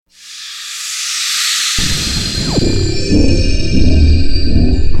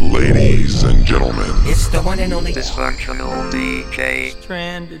gentlemen, it's the one and only Dysfunctional DJ.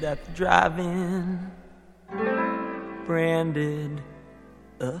 Stranded at the drive-in, branded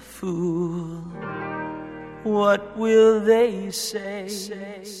a fool. What will they say?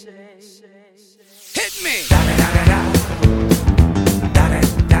 Hit me!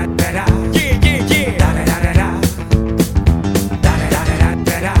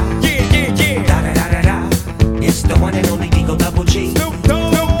 It's the one and only Digo Double G. Snoop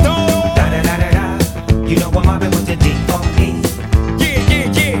Dogg. You know I'm mobbing with the D.R.E.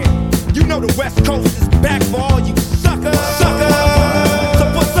 Yeah. You know the West Coast is back for all you suckers. So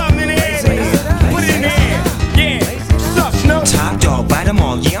put something in the air, nigga. Put it in the air. Yeah. What's up, Snoop? Top dog, bite them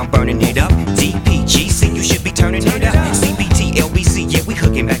all, yeah, I'm burning it up. DPGC, you should be turning it up. CBT, LBC, yeah, we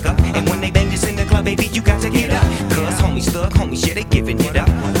hooking back up. And when they bang this in the club, baby, you got to get up. Cause homies, thug homies, yeah, they giving it up.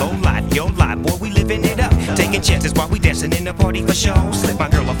 Low life, yo life, boy, we living it up. Taking chances while we dancing in the party for show. Slip my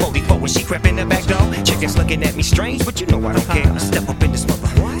girl a 44 when she crept in the back door. Chickens looking at me strange, but you know I don't care. Step up in this mother,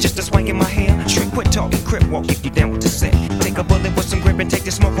 just a swank in my hair. Trick, quit talking, crip walk if you down with the set. Take a bullet with some grip and take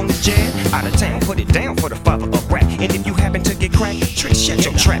the smoke on the jet. Out of town, put it down for the father of rap. And if you happen to get cracked, trick, shut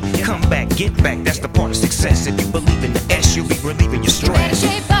your trap. Come back, get back, that's the part of success. If you believe in the S, you'll be relieving your stress.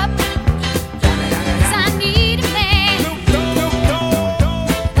 Shape up, 'cause I need a man.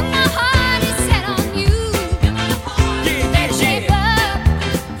 My heart is set on you. Better shape up,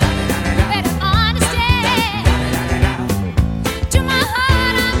 better understand. To my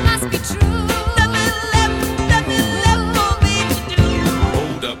heart I must be true.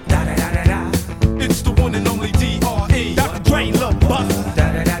 Hold up. It's the one and only D.R.E. Dr. Dre, Lil Buster.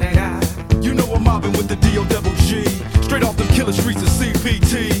 You know I'm mobbing with the D.O.G. Straight off them killer streets of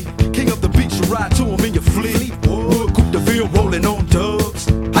CPT. King of the beach, you ride to him in your fleet. Wood, Coupe de Ville, rolling on dubs.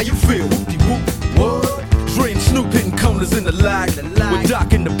 How you feel? Whoop-de-whoop, what? Dre and Snoop hitting corners in the lag. With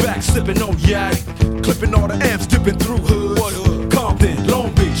Doc in the back, sipping on yak. Clipping all the amps, dipping through hood. Compton,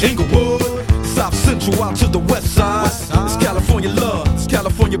 Long Beach, Inglewood. South Central out to the west side. It's California love, it's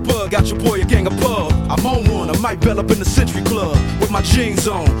California bug. Got your boy a gang of pub. I'm on one, I might bell up in the Century Club with my jeans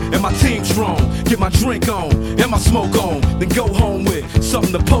on and my team strong. Get my drink on and my smoke on, then go home with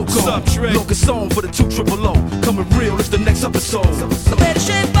something to poke on. Locust on for the 200. Coming real, it's the next episode. Better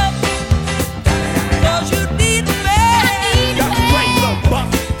shape up, 'cause you need a man. Dr. Dre, Lil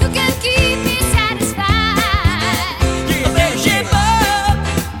Buster. Who can keep me satisfied. Better shape up,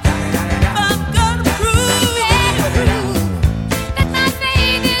 I'm gonna prove that my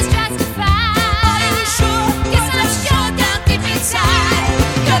faith is justified. Are you sure? Yes, I'm sure they'll keep me tight.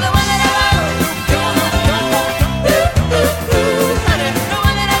 You're the one that I want. The one that I want. The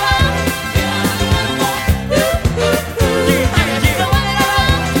one that I want.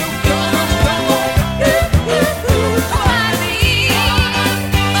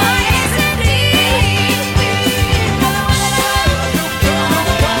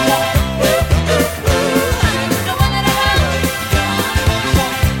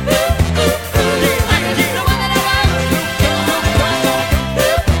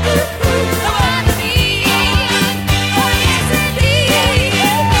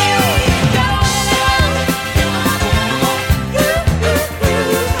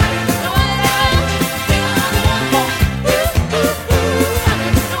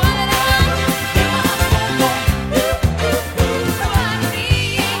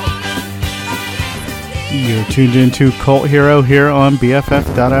 You're tuned into Cult Hero here on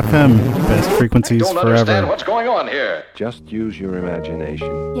BFF.FM. Best frequencies Don't understand forever. what's going on here. Just use your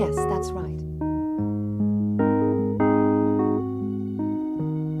imagination. Yes, that's right.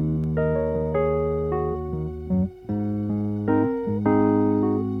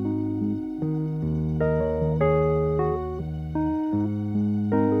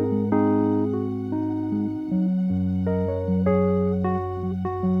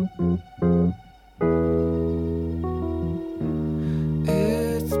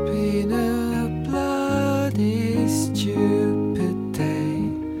 It's been a bloody stupid day.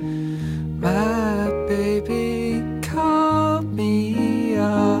 My baby called me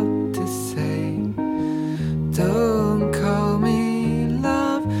up to say, don't call me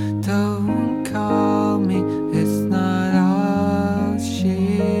love, don't call me, it's not all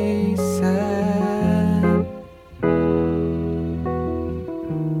she said.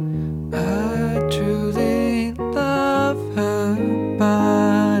 I truly love her,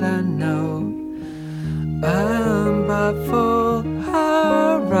 but I know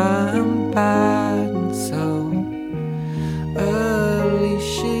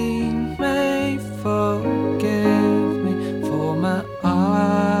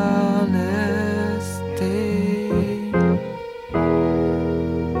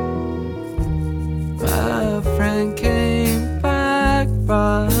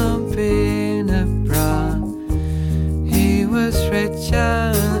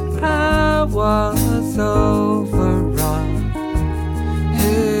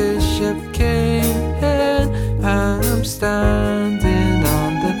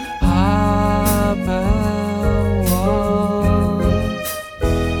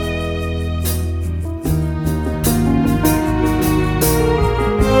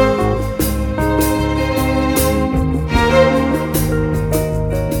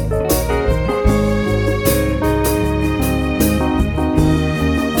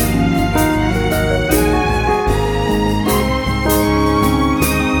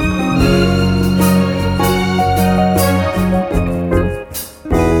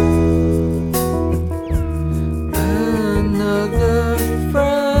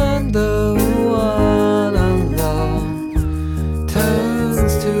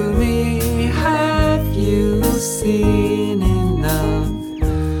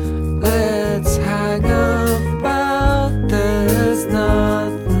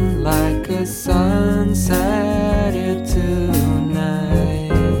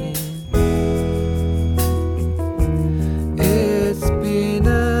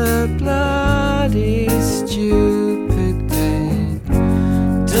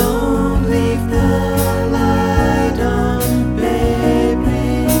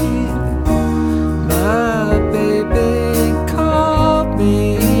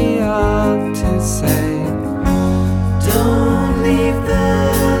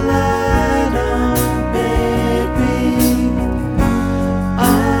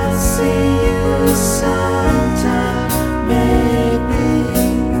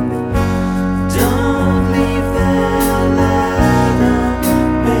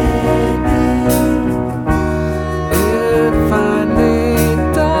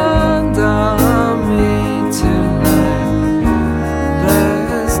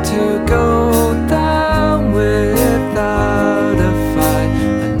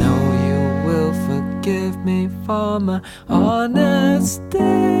on my honest day.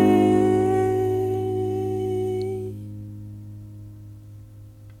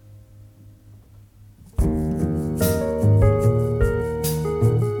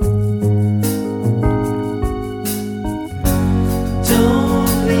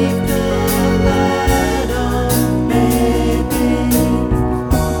 Don't leave the light on, baby.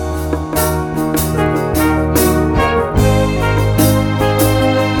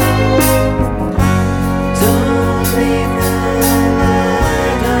 Don't leave the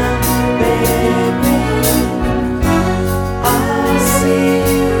light on.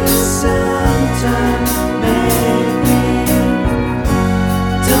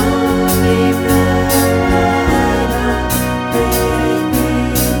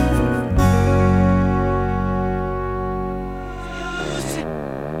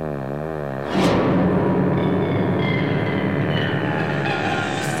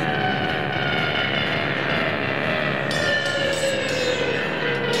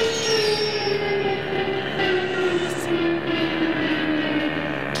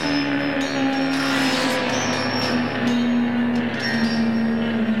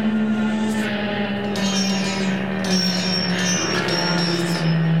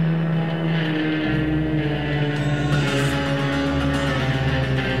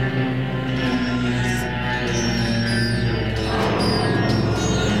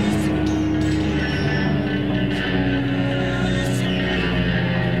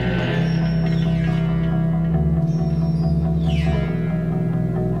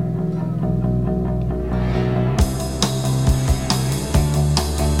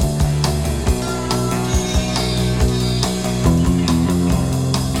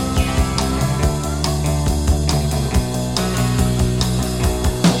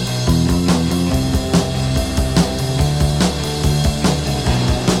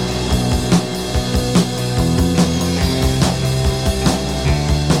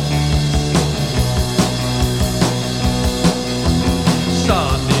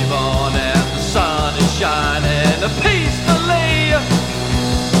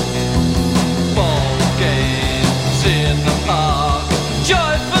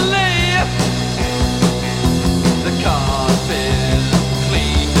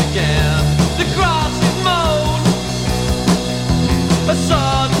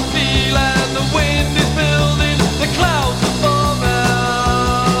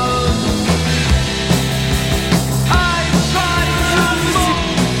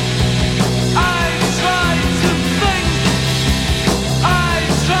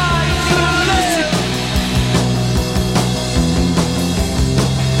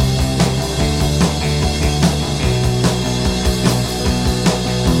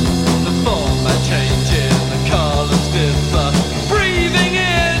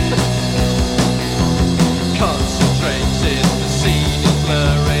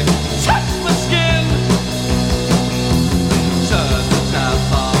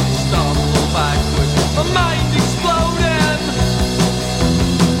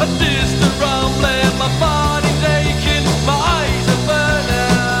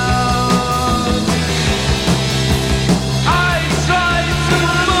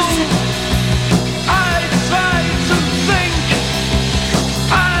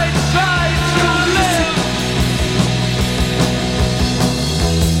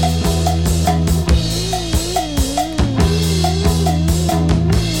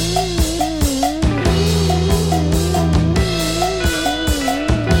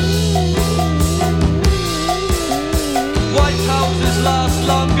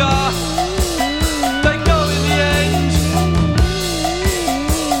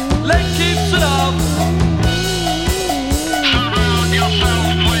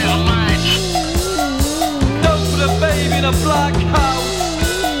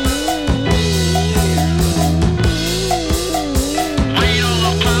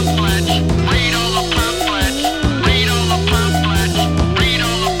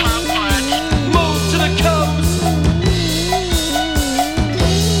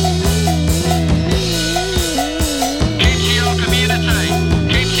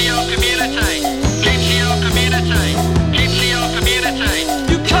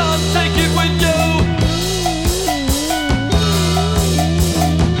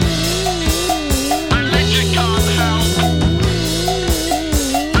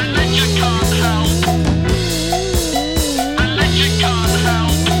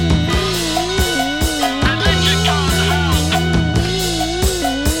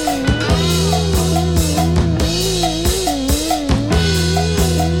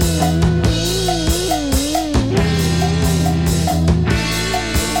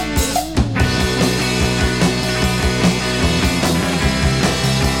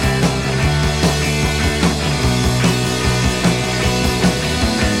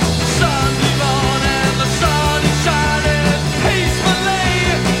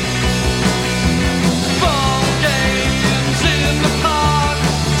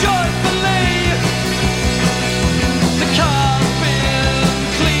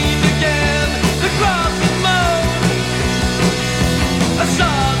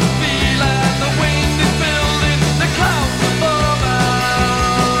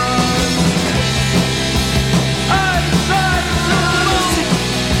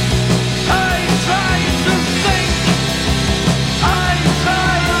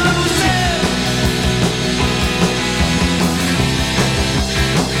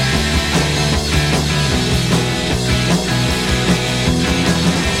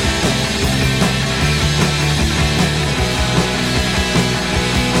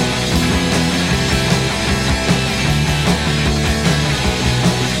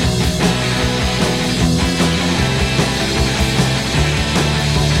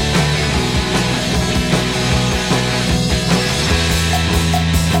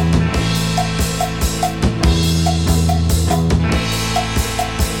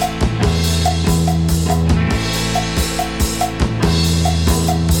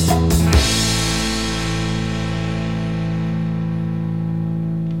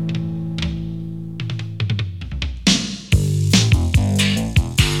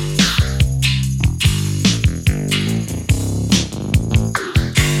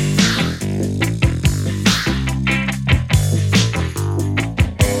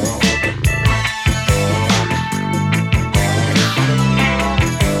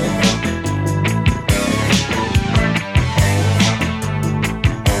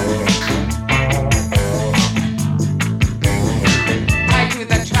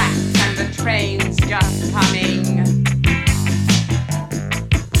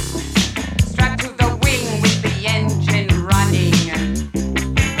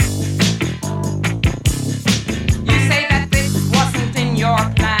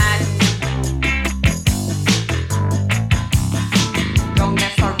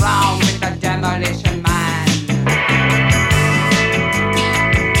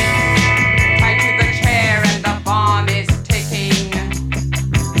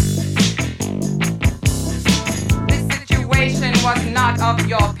 of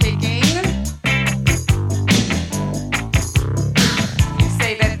your picking. You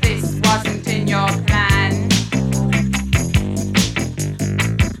say that this wasn't in your plan.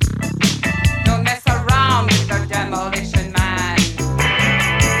 Don't mess around with the demolition man.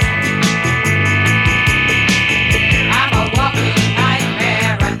 I'm a walking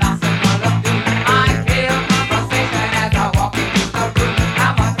nightmare and not symbol of doom. I kill conversation as I walk into the room.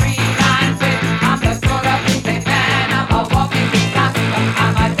 I'm a 3-line wit, I'm the sort of thing they ban. I'm a walking disaster,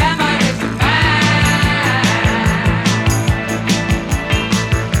 I'm a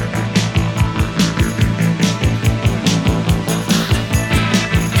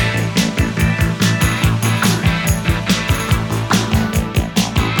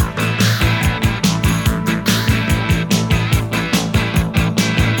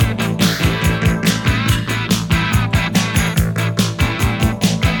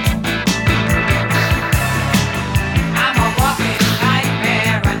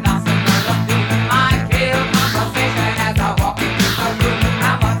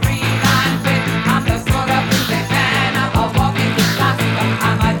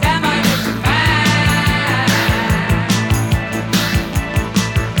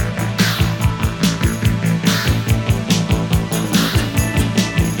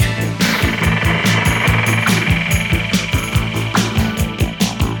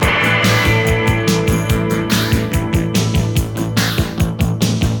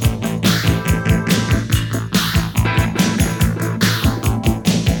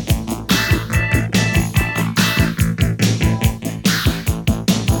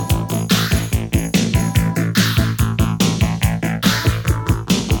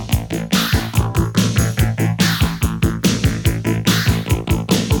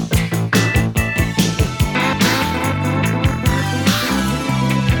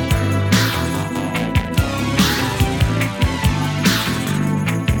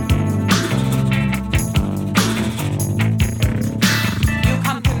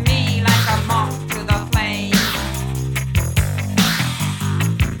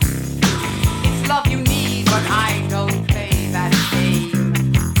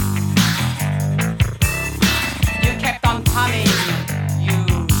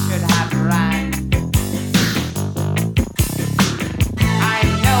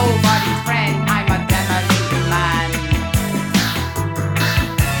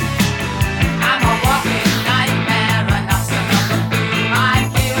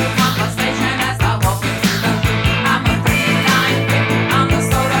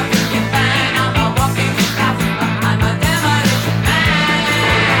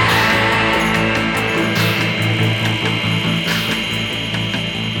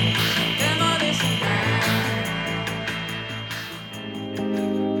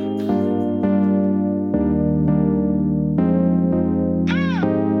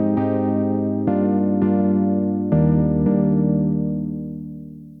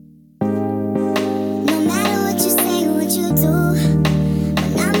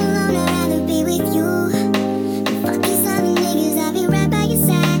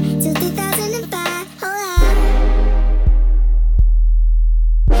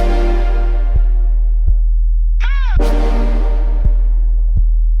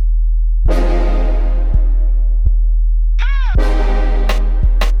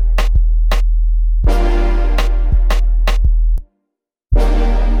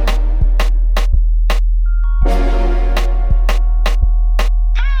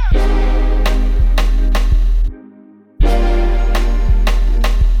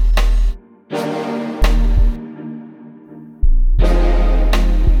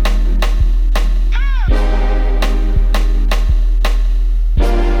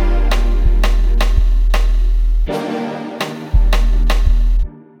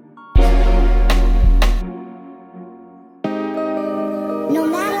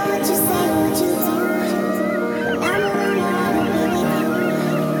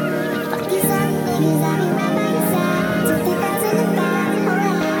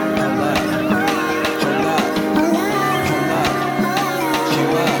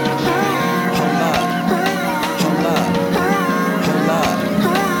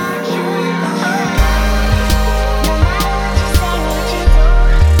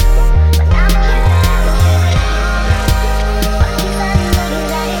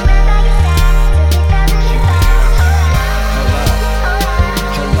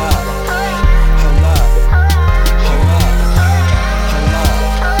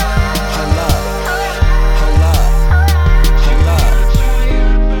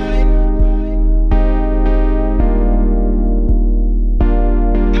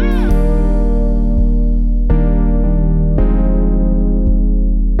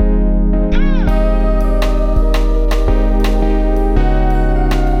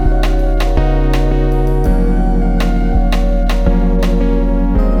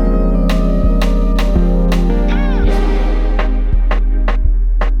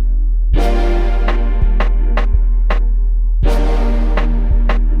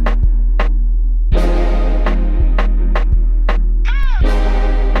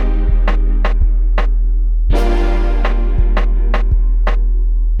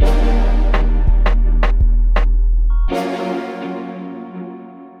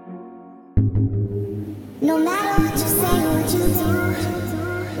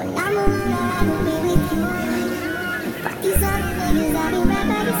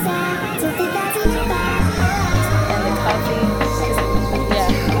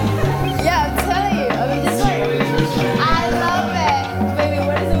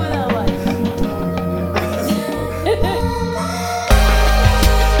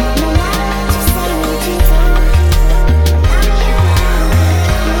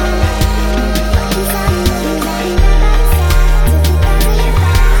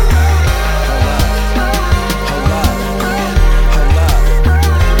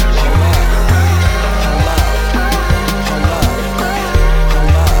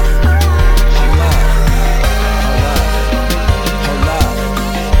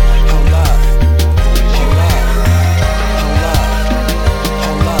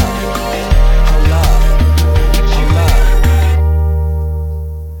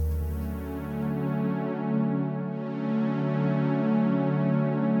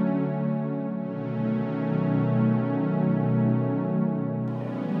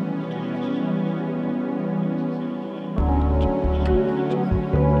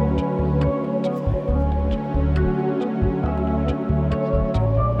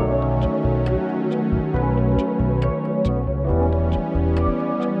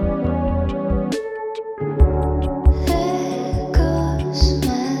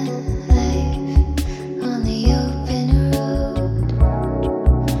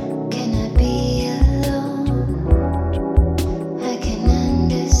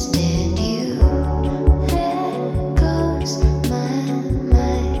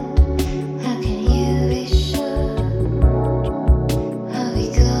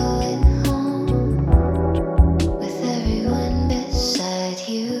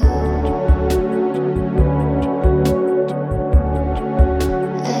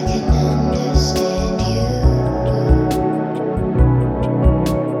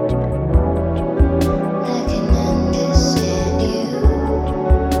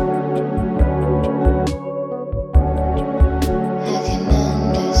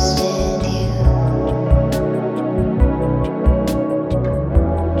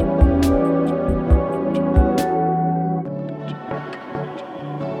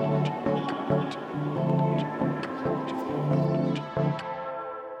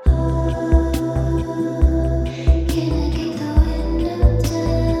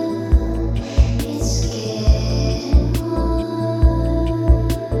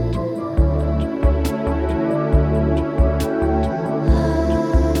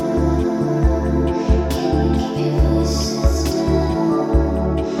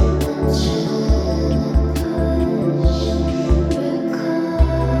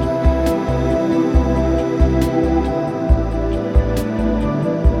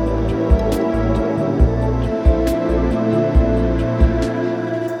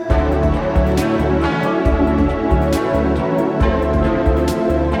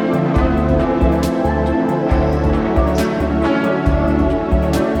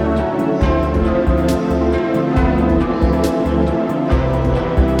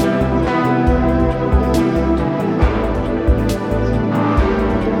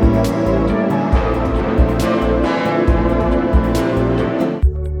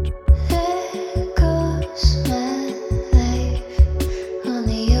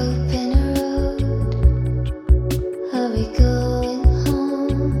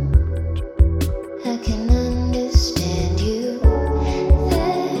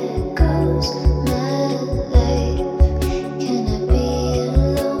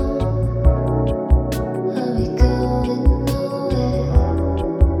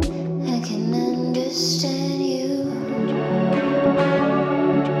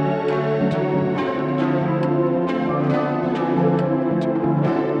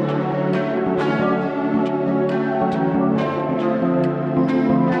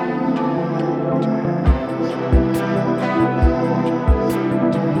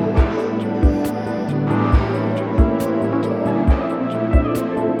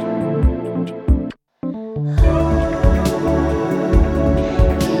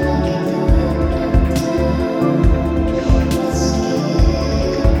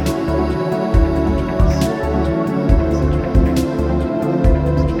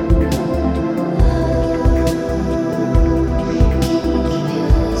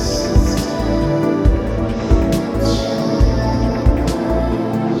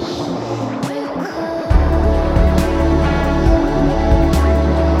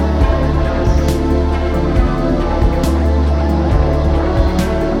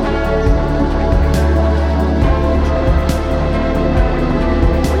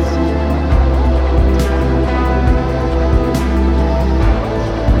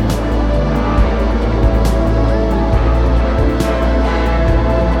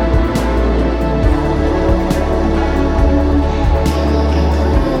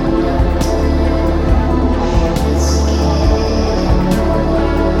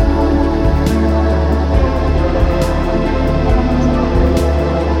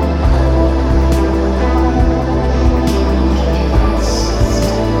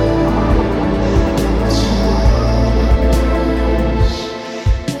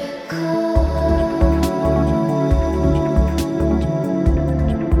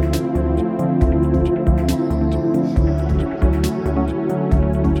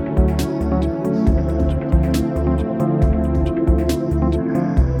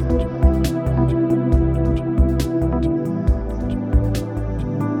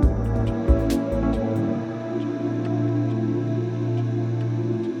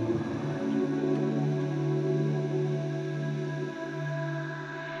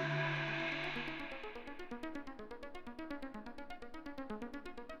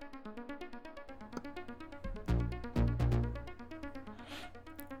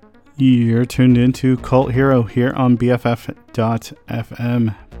You're tuned into Cult Hero here on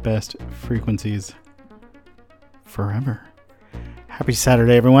BFF.FM. Best frequencies forever. Happy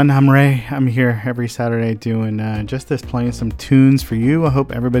Saturday, everyone. I'm Ray. I'm here every Saturday doing just this, playing some tunes for you. I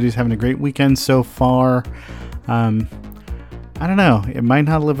hope everybody's having a great weekend so far. I don't know. It might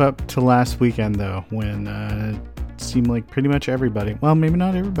not live up to last weekend, though, when it seemed like pretty much everybody. Well, maybe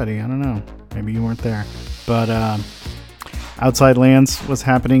not everybody. I don't know. Maybe you weren't there. But Outside Lands was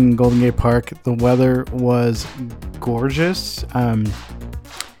happening in Golden Gate Park. The weather was gorgeous,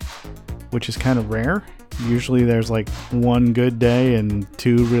 which is kind of rare. Usually there's like one good day and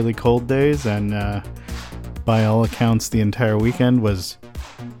two really cold days, and by all accounts the entire weekend was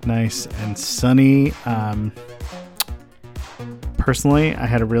nice and sunny. Personally, I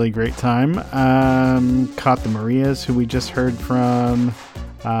had a really great time. Caught the Marias, who we just heard from.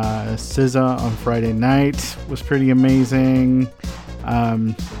 SZA on Friday night was pretty amazing.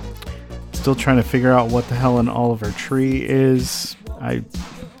 Still trying to figure out what the hell an Oliver Tree is.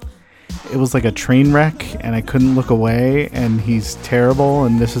 It was like a train wreck and I couldn't look away, and he's terrible,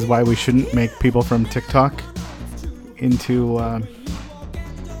 and this is why we shouldn't make people from TikTok into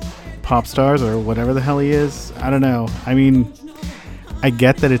pop stars or whatever the hell he is. I don't know. I mean, I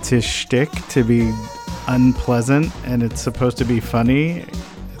get that it's his shtick to be unpleasant and it's supposed to be funny,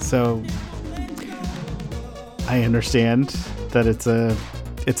 so I understand that it's a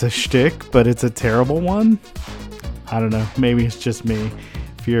shtick, but it's a terrible one. I don't know. Maybe it's just me.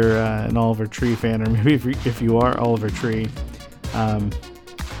 If you're an Oliver Tree fan, or maybe if you are Oliver Tree,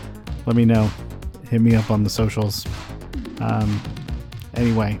 let me know. Hit me up on the socials.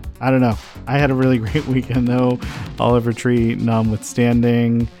 Anyway, I don't know. I had a really great weekend, though. Oliver Tree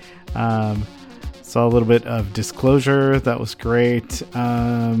notwithstanding. Saw a little bit of Disclosure. That was great.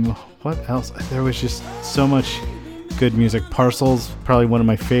 What else? There was just so much good music. Parcels, probably one of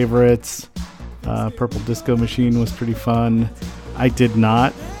my favorites. Purple Disco Machine was pretty fun. I did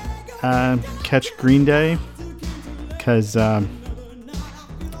not catch Green Day because I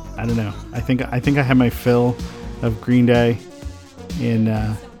don't know. I think I had my fill of Green Day in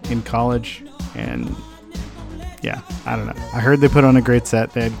college, and yeah, I don't know. I heard they put on a great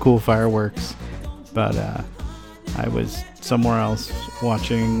set. They had cool fireworks. But I was somewhere else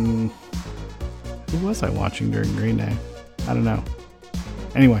watching. Who was I watching during Green Day? I don't know.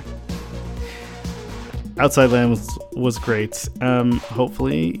 Anyway, Outside Land was great.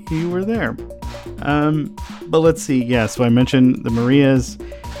 Hopefully you were there. But let's see. Yeah, so I mentioned the Marias,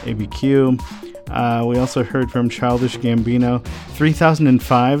 ABQ. We also heard from Childish Gambino.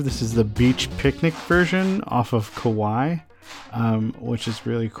 3005. This is the Beach Picnic version off of Kauai, which is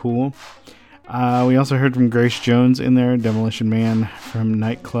really cool. We also heard from Grace Jones in there, Demolition Man from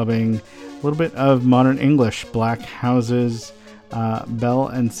Night Clubbing, a little bit of Modern English, Black Houses, Belle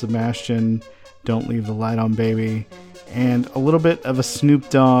and Sebastian, Don't Leave the Light On Baby, and a little bit of a Snoop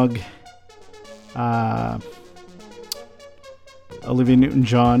Dogg, Olivia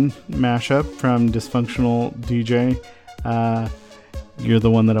Newton-John mashup from Dysfunctional DJ. You're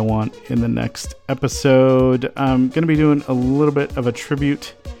the One That I Want in the next episode. I'm going to be doing a little bit of a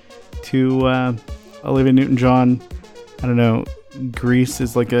tribute to Olivia Newton-John. I don't know, Grease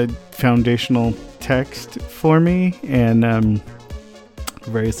is like a foundational text for me, and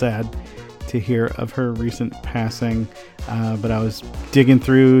very sad to hear of her recent passing, but I was digging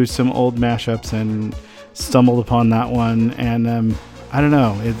through some old mashups and stumbled upon that one, and I don't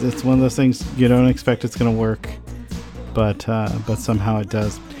know, it's one of those things you don't expect it's going to work, but somehow it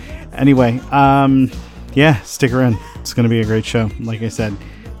does. Anyway, yeah, stick around. It's going to be a great show. Like I said,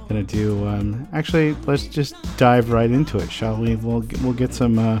 gonna do actually, let's just dive right into it, shall we? We'll get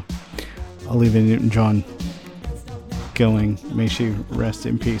some Olivia Newton-John going. May she rest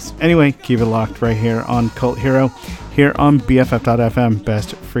in peace. Anyway, keep it locked right here on Cult Hero, here on BFF.FM.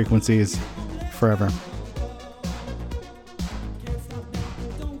 Best frequencies forever.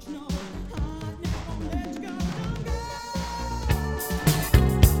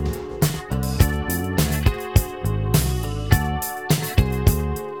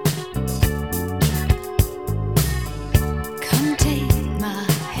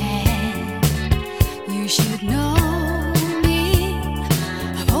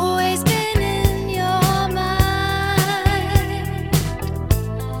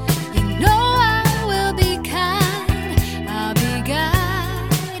 Will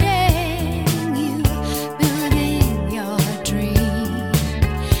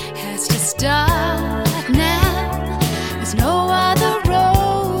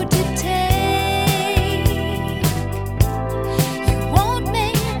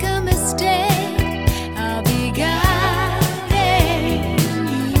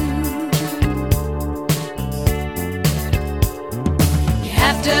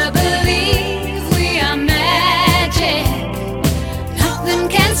to believe we are magic. Nothing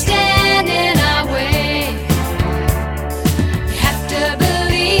can stand in our way. You have to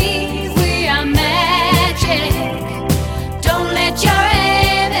believe we are magic. Don't let your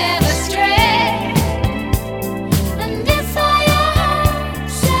aim ever stray. And if all your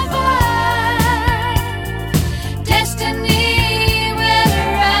hopes survive, destiny will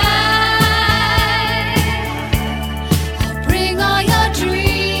arrive. I'll bring all your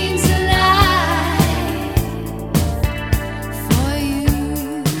dreams alive for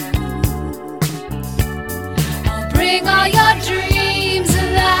you. I'll bring all your dreams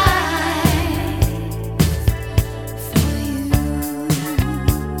alive for you.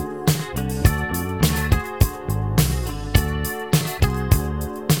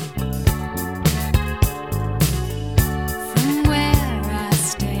 From where I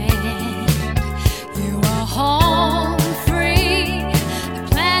stand, you are home free. The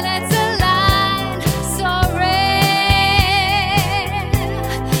planets align so rare.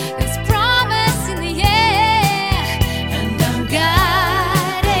 There's promise in the air, and I'm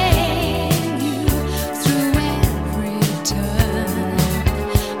guiding you through every turn.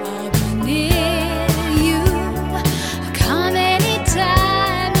 I'll be near you. Come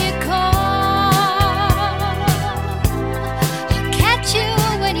anytime you call. I'll catch you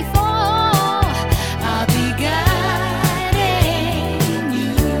when you fall. I'll be guiding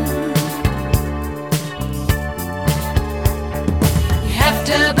you. You have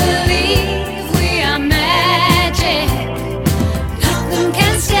to believe we are magic. Nothing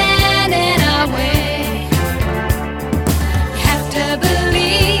can stand in our way. You have to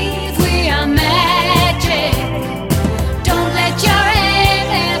believe we are magic. Don't let your aim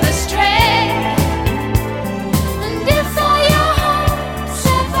ever stray. And if all your hopes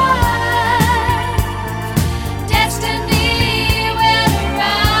survive, destiny will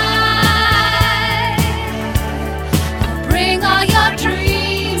arrive. I'll bring all your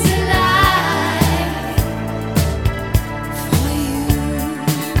dreams alive for you.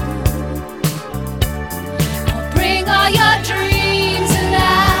 I'll bring all your dreams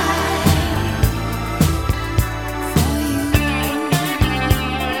alive for you.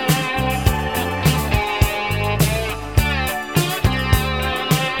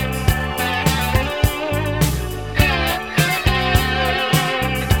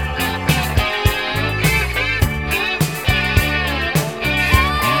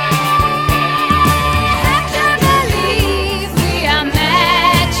 Have to believe we are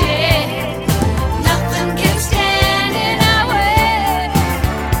magic. Nothing can stand in our way.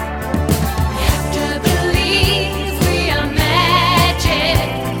 Have to believe we are magic.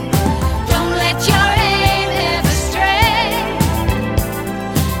 Don't let your aim ever stray.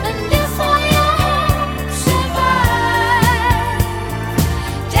 And if all your hopes survive,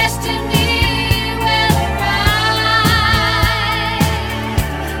 destiny will arrive.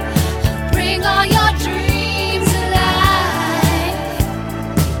 Bring all your dreams alive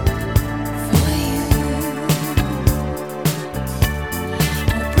for you.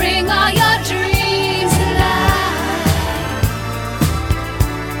 Bring all your dreams alive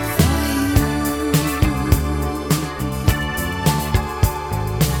for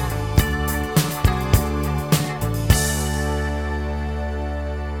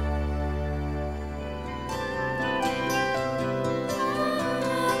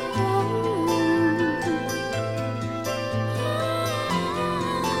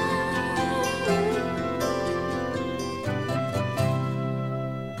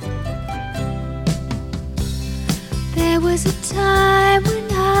There was a time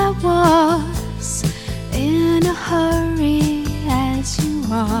when I was in a hurry, as you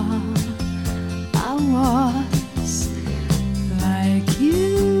are. I was like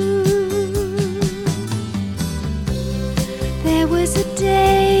you. There was a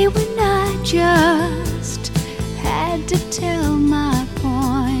day when I just had to tell my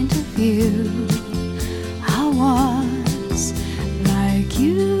point of view. I was like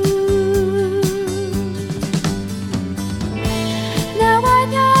you. Now I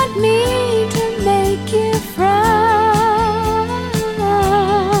don't mean to make you frown.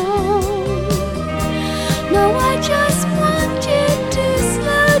 No, I just want you to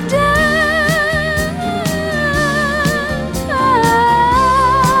slow down.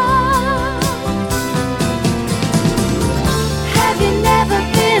 Have you never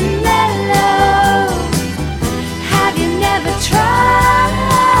been mellow?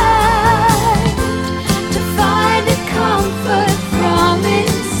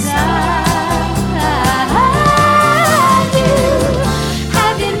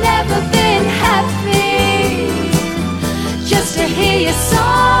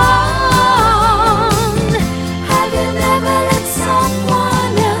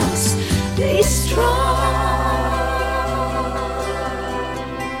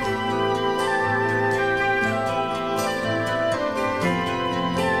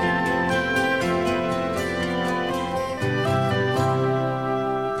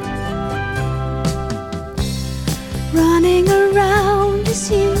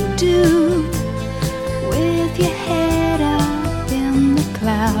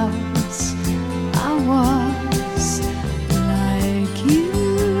 clouds. I was like you.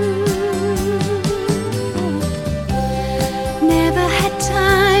 Never had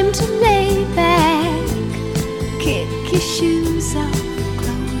time to lay back, kick your shoes off,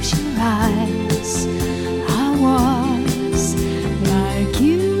 close your eyes. I was like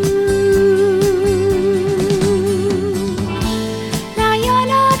you. Now you're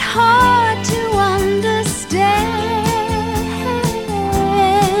not hard to understand.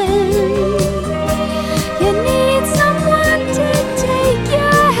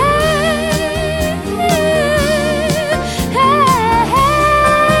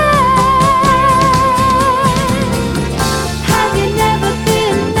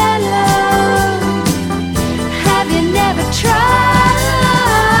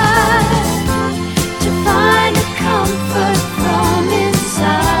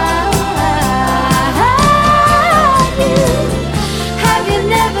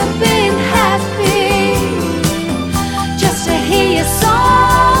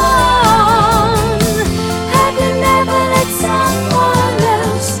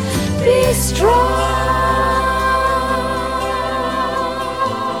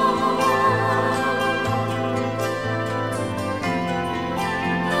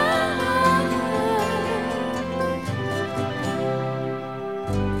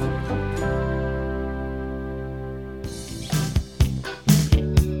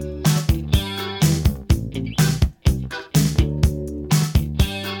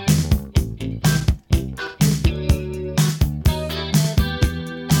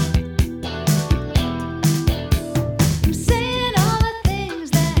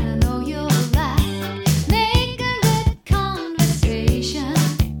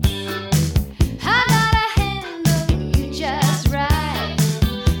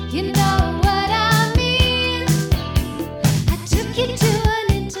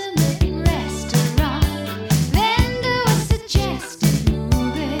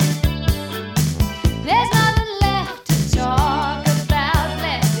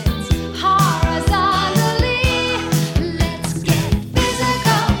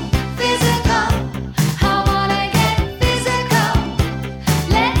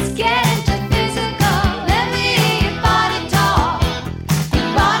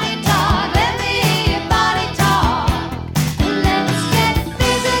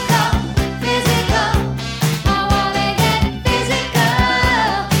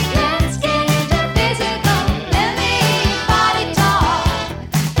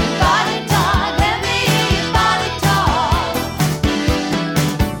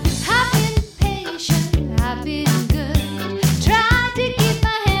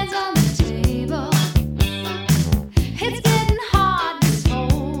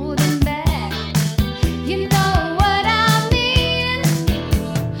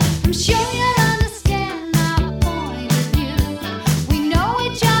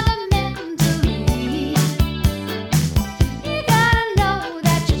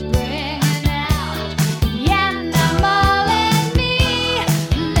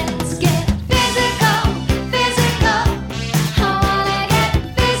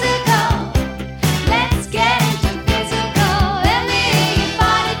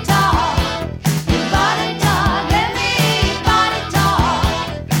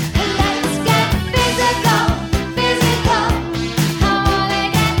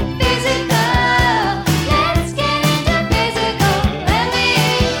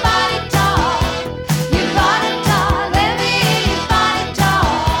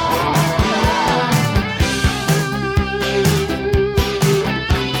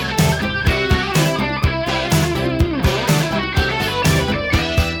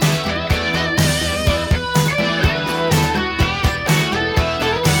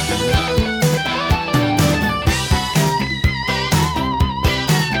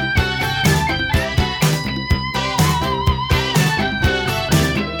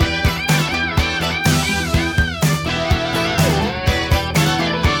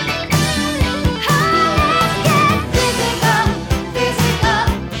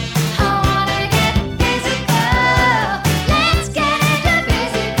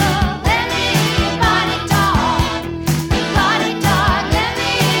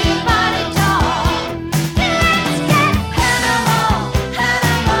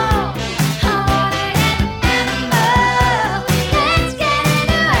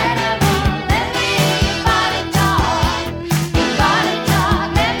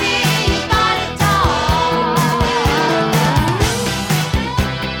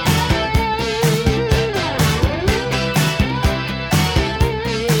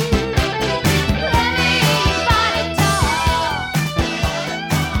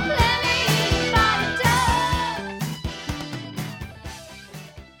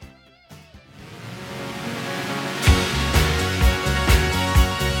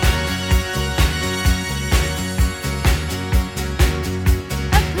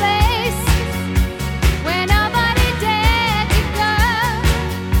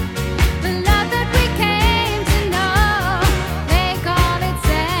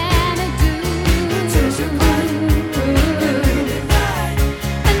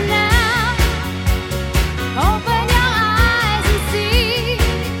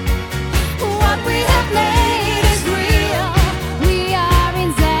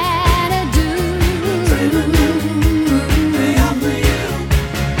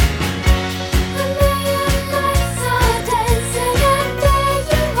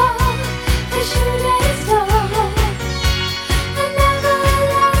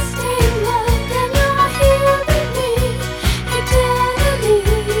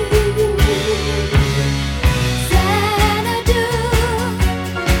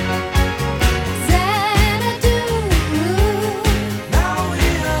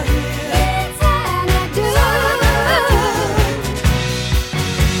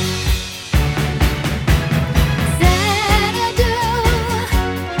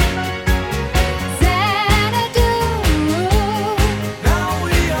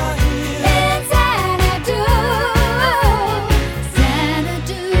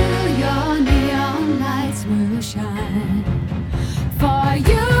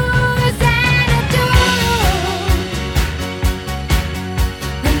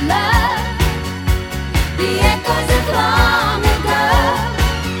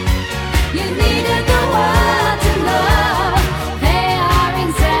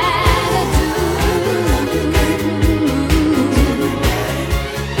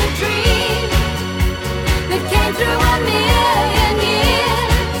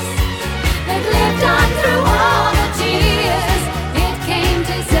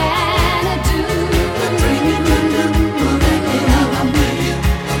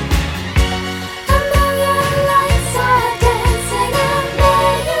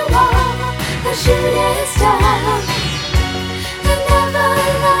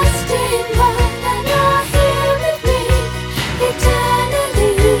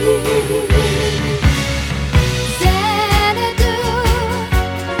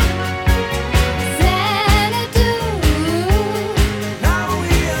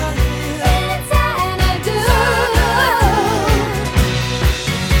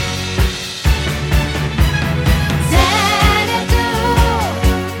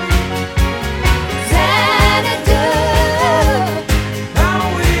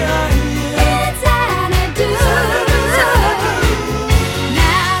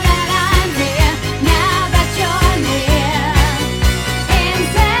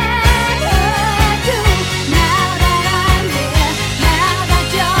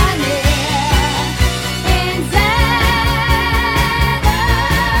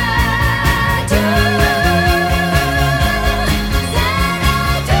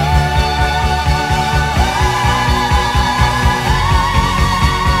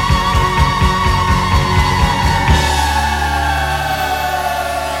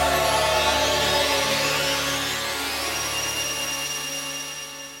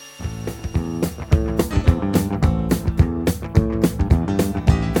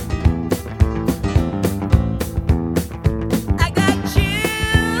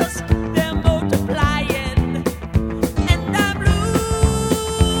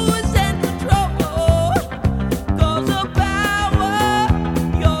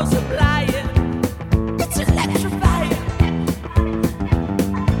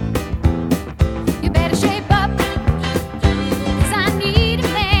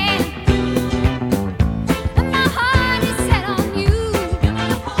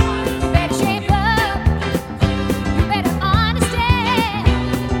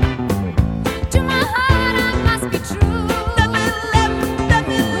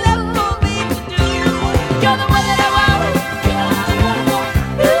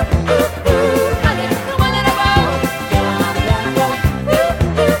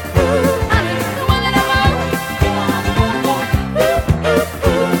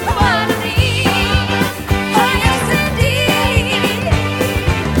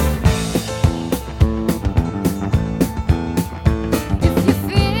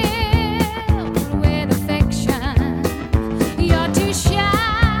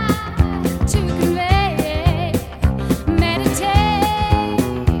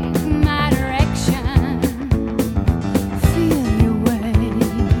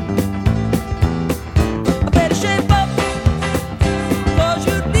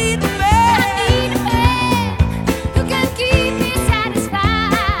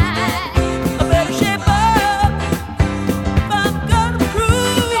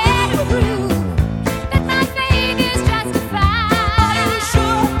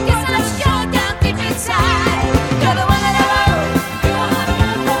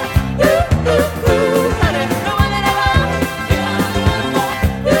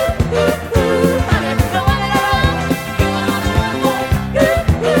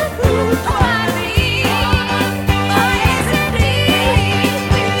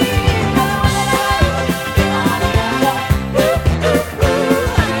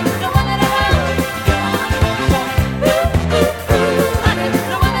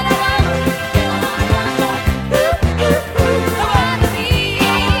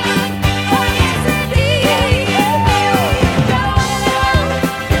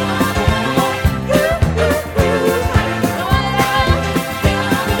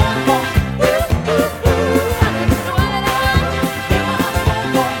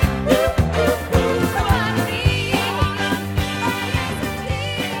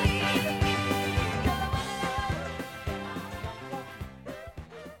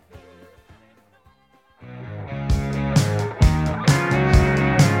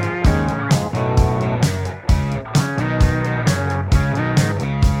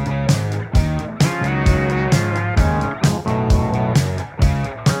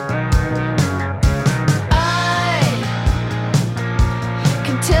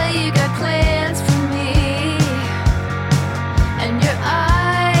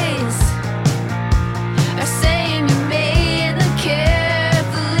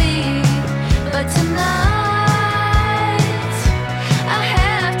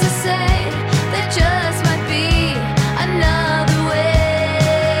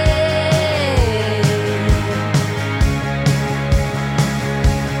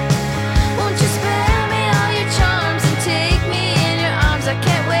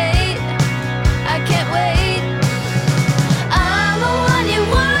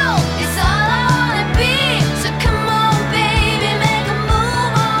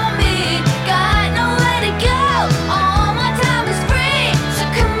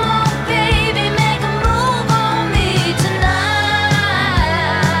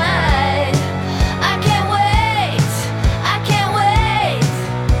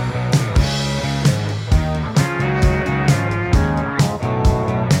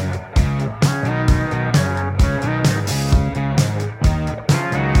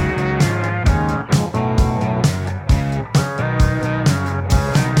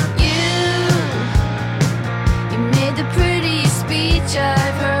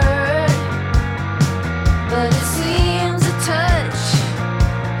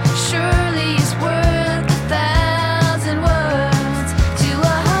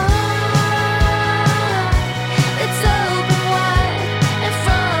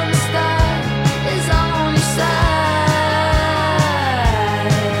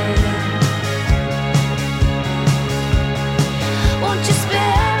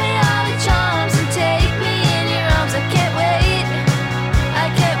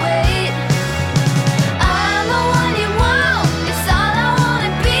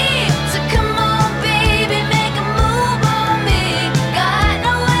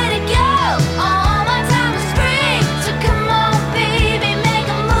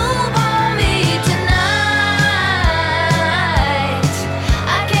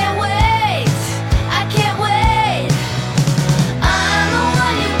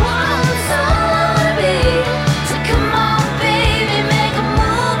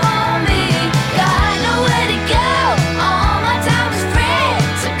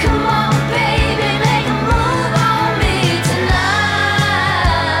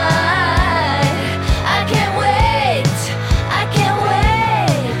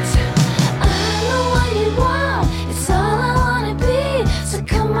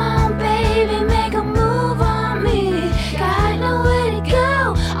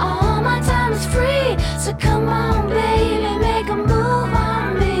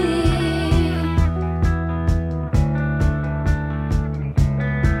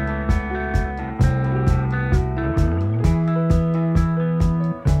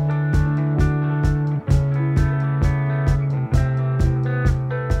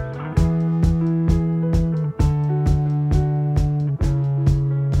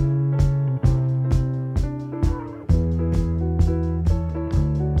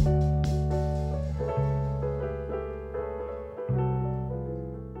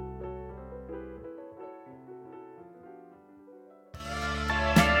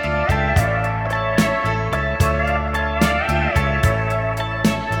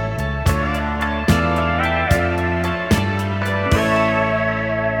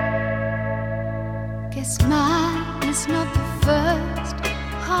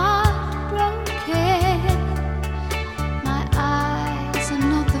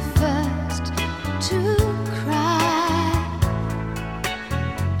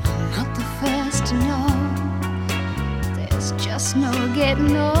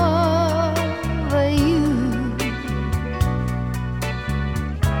 getting over you.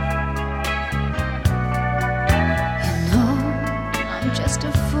 You know, I'm just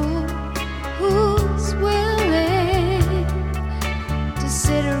a fool who's willing to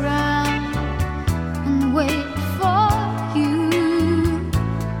sit around and wait for you.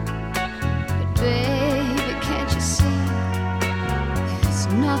 But baby, can't you see there's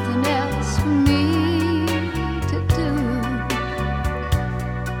nothing else for me to do?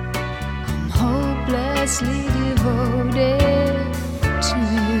 I'm hopelessly devoted to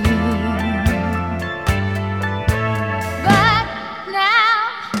you. But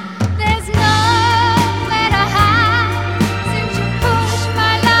now there's nowhere to hide since you pushed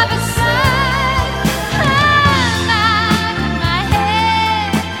my love aside. I'm out of my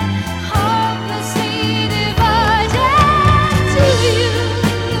head, hopelessly devoted to you.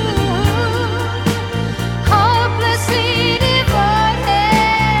 Hopelessly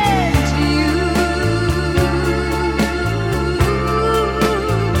devoted to you.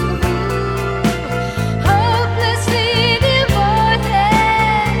 Hopelessly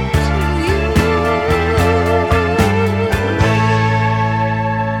devoted to you.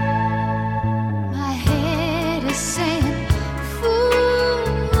 My head is saying,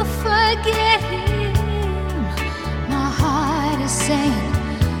 fool, forget him. My heart is saying,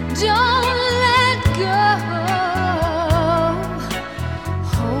 don't let go.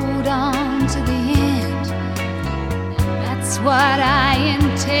 Hold on to the end. That's what I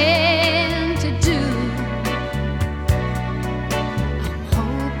intend to do. I'm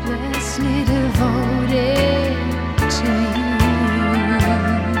hopelessly devoted to you.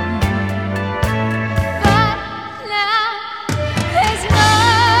 But now there's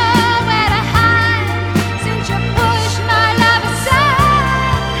nowhere to hide since you pushed my love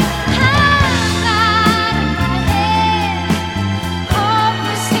aside. I'm out of my head,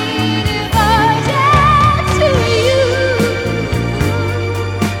 hopelessly devoted to you.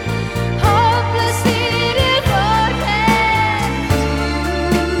 Hopelessly devoted to you.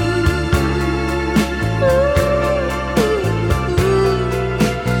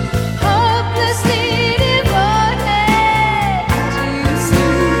 Hopelessly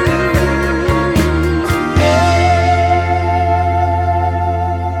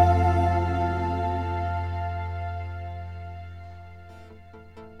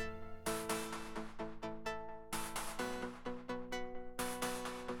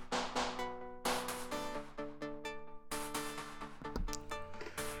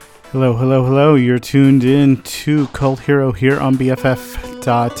Hello, hello, hello. You're tuned in to Cult Hero here on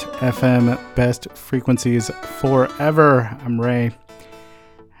BFF.FM. Best frequencies forever. I'm Ray.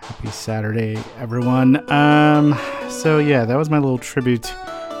 Happy Saturday, everyone. So yeah, that was my little tribute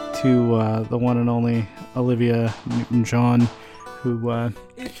to the one and only Olivia Newton-John, who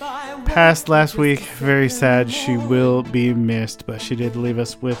passed last week. Very sad. She will be missed, but she did leave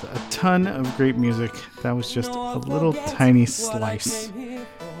us with a ton of great music. That was just a little tiny slice.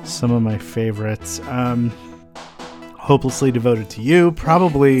 Some of my favorites. Hopelessly Devoted to You,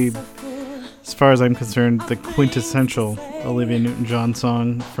 probably, as far as I'm concerned, the quintessential Olivia Newton-John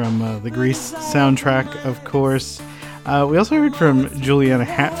song from the Grease soundtrack, of course. We also heard from Juliana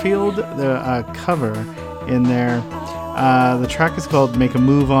Hatfield, the cover in there. The track is called Make a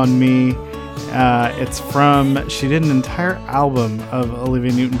Move on Me. She did an entire album of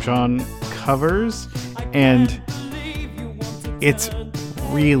Olivia Newton-John covers, and it's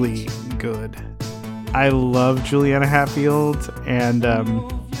really good. I love Juliana Hatfield, and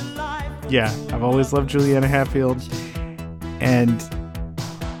I've always loved Juliana Hatfield, and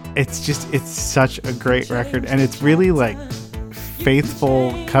it's such a great record, and it's really like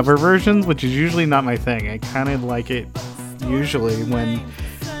faithful cover versions, which is usually not my thing. I kind of like it usually when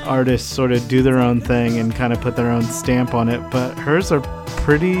artists sort of do their own thing and kind of put their own stamp on it, but hers are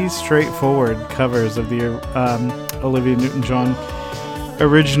pretty straightforward covers of the Olivia Newton-John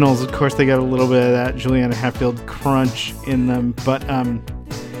originals. Of course, they got a little bit of that Juliana Hatfield crunch in them, but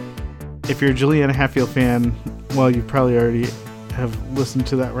if you're a Juliana Hatfield fan, well, you probably already have listened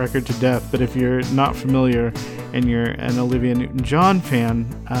to that record to death, but if you're not familiar and you're an Olivia Newton-John fan,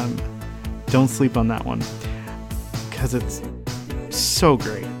 don't sleep on that one, because it's so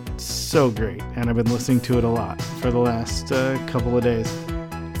great, and I've been listening to it a lot for the last couple of days.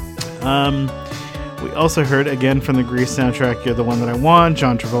 We also heard, again, from the Grease soundtrack, You're the One That I Want,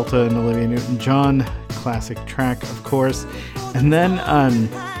 John Travolta and Olivia Newton-John. Classic track, of course. And then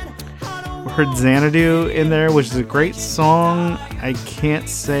we heard Xanadu in there, which is a great song. I can't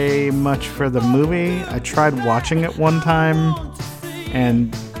say much for the movie. I tried watching it one time,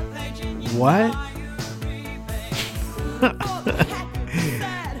 and what?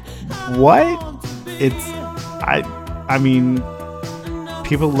 what? I mean,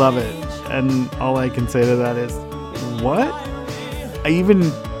 people love it, and all I can say to that is, what? I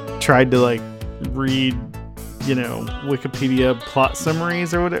even tried to like read, Wikipedia plot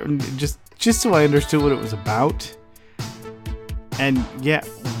summaries or whatever, just so I understood what it was about. And yeah,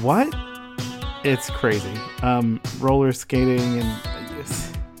 what? It's crazy. Roller skating, and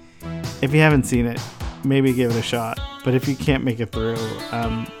if you haven't seen it, maybe give it a shot. But if you can't make it through,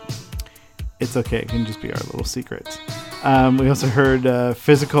 it's okay. It can just be our little secret. We also heard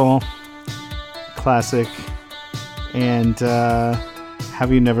Physical, classic, and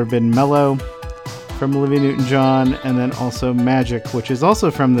Have You Never Been Mellow from Olivia Newton-John, and then also Magic, which is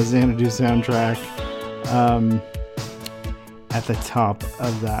also from the Xanadu soundtrack, at the top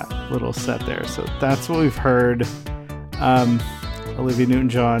of that little set there. So that's what we've heard. Olivia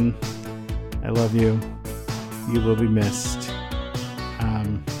Newton-John, I love you. You will be missed.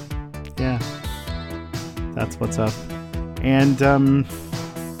 Yeah, that's what's up. And I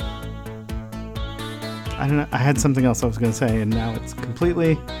don't know, I had something else I was going to say, and now it's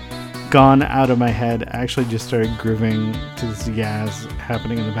completely gone out of my head. I actually just started grooving to this Yaz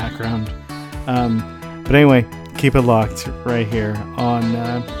happening in the background. But anyway, keep it locked right here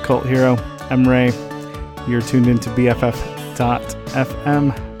on Cult Hero. I'm Ray. You're tuned into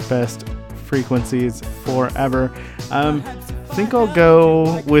BFF.FM, best frequencies forever. I think I'll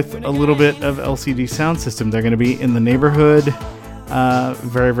go with a little bit of LCD Sound System. They're going to be in the neighborhood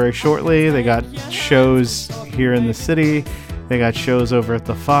very, very shortly. They got shows here in the city. They got shows over at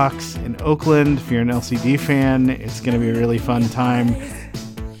the Fox in Oakland. If you're an LCD fan, it's going to be a really fun time.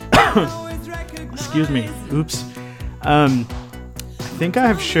 Excuse me. Oops. I think I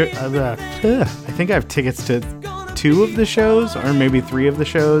have tickets to 2 of the shows, or maybe 3 of the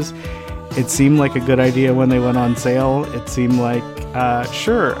shows. It seemed like a good idea when they went on sale. It seemed like,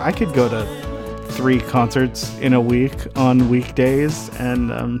 sure, I could go to 3 concerts in a week on weekdays,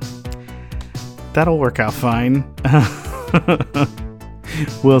 and that'll work out fine.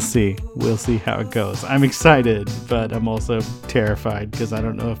 We'll see. We'll see how it goes. I'm excited, but I'm also terrified because I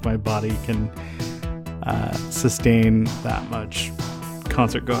don't know if my body can sustain that much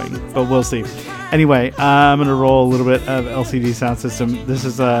concert going, but we'll see. Anyway, I'm going to roll a little bit of LCD Sound System. This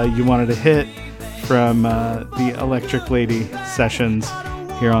is You Wanted a Hit from the Electric Lady sessions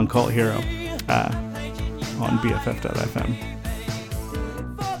here on Cult Hero on BFF.FM.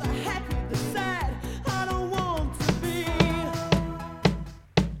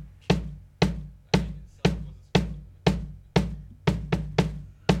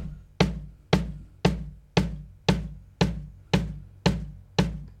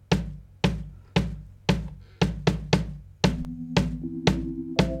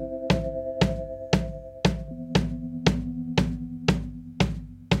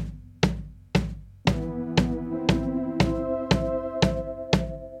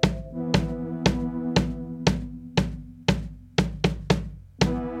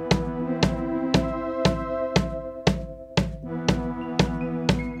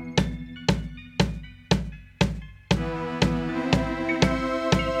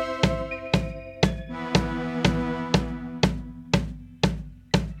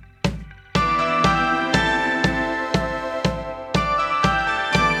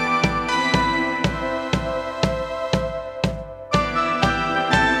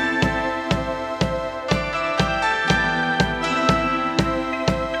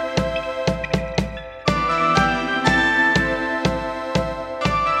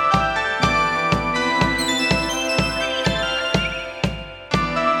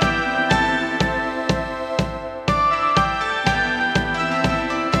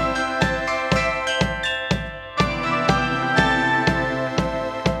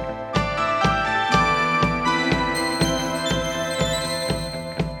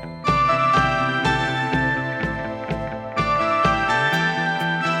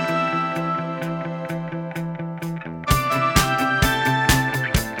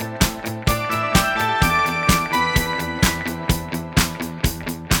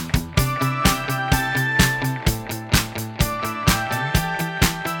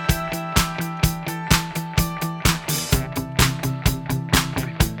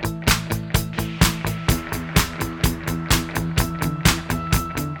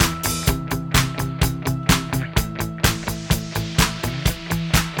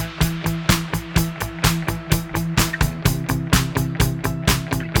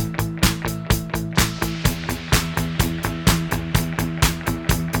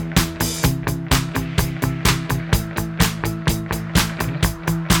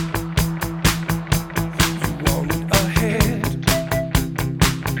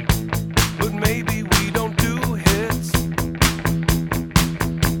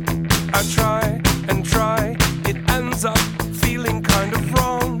 I try and try, it ends up feeling kind of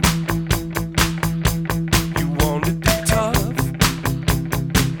wrong. You wanted it tough,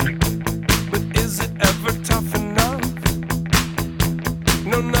 but is it ever tough enough?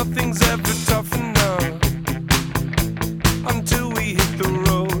 No, nothing's ever tough enough until we hit the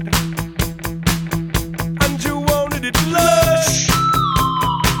road. And you wanted it lush,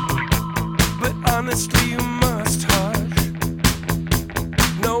 but honestly you must hush.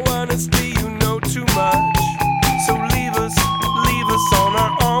 No, honestly you know too much, so leave us on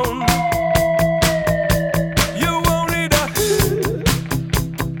our own. You wanted a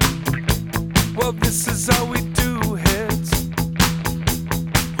well, this is how we do hits.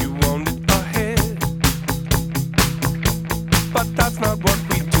 You wanted a hit, but that's not what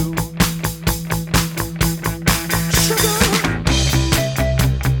we do. Sugar.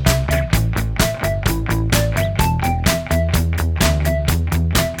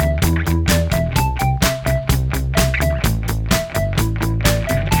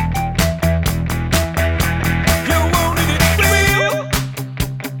 You wanted it real,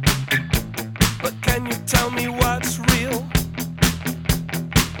 but can you tell me what's real?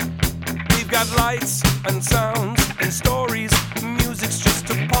 We've got lights and sounds and stories, music's just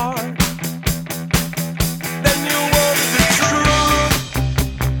a part. Then you wanted the truth,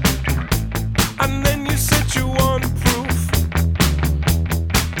 and then you said you wanted proof.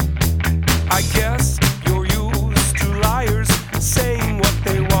 I guess you're used to liars saying what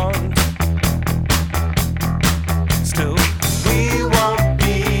they want. Still, we won't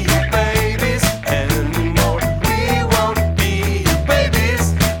be your babies anymore. We won't be your babies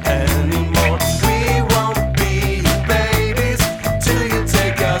anymore. We won't be your babies till you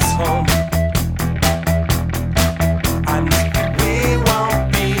take us home. And we won't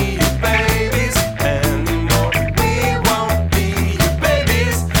be your babies anymore. We won't be your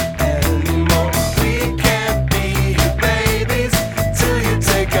babies anymore. We can't be your babies till you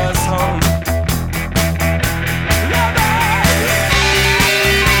take us home.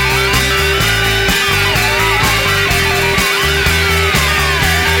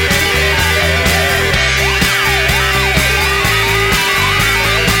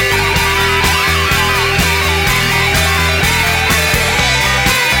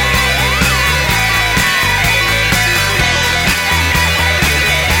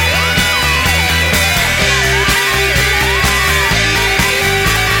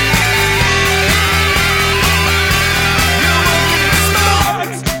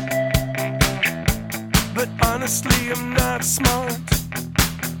 Smart, but honestly I'm not smart.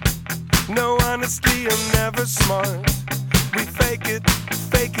 No, honestly I'm never smart. We fake it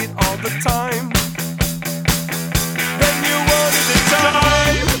all the time. Then you wanted the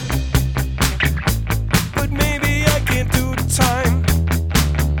time, but maybe I can't do the time.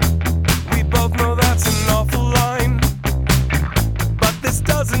 We both know that's an awful line, but this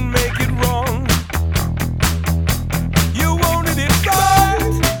doesn't make it wrong. You wanted it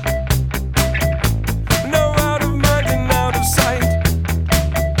right, no out of mind and out of sight.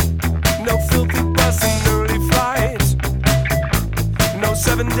 No filthy bus and early flights, no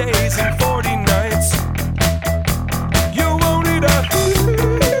 7 days and 40 nights. You wanted a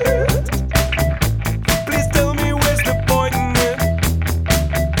hit, please tell me where's the point in it.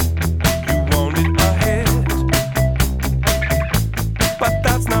 You wanted a hit, but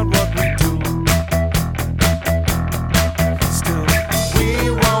that's not what we do. Still, we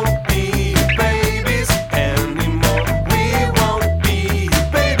won't be your babies anymore. We won't be your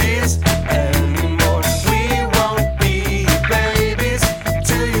babies anymore. We won't be your babies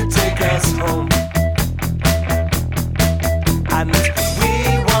till you take us home.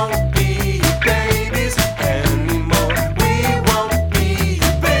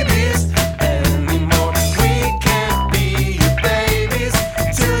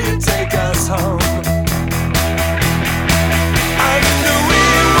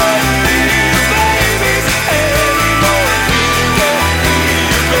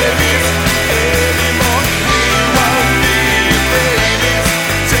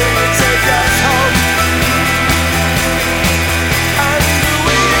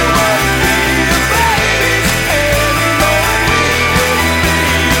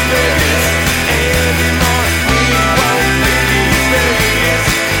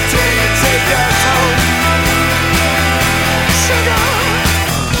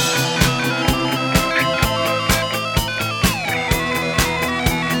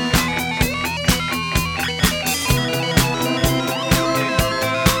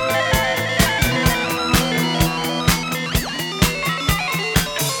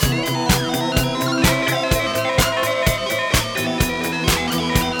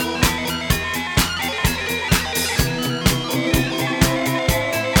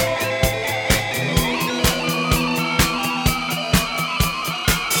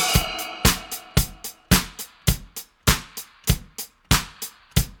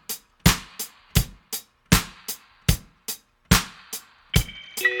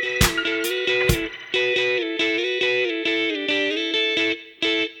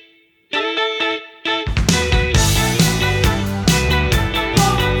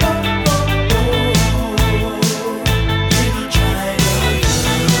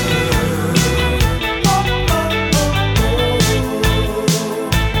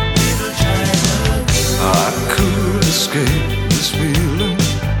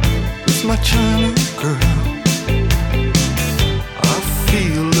 China girl. I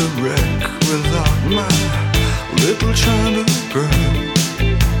feel a wreck without my little China girl.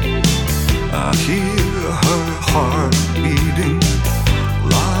 I hear her heart beating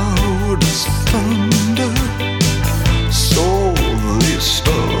loud as thunder. So the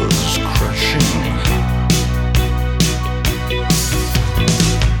stars crashing.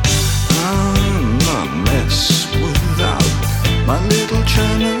 I'm a mess without my little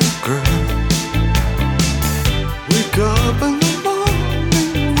China girl. Wake up in the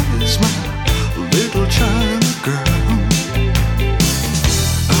morning, where's my little China girl?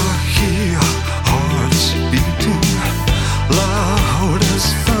 I hear hearts beating loud as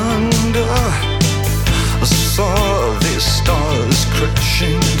thunder. I saw the stars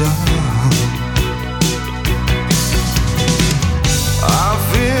crashing down. I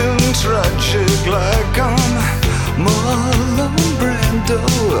feel tragic like I'm Marlon Brando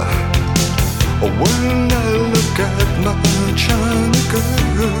when I look at my China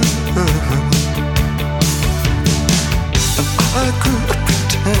girl. And I could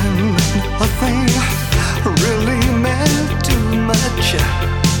pretend nothing really meant too much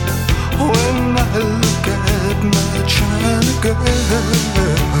when I look at my China girl.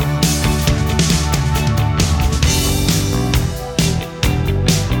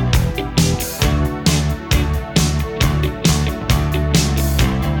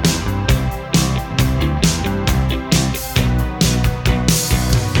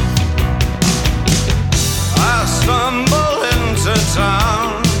 I stumble into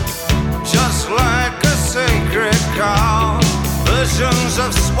town just like a sacred cow. Visions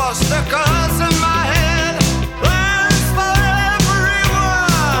of swastikas in my head, plans for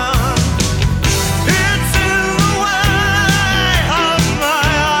everyone. It's in the way of my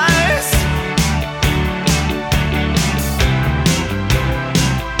eyes.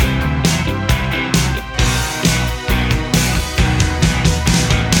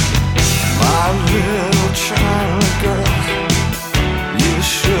 My little China girl, you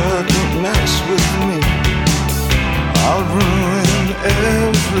shouldn't mess with me. I'll ruin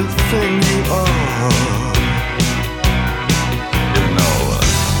everything you are. You know,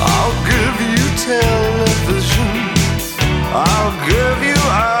 I'll give you television, I'll give you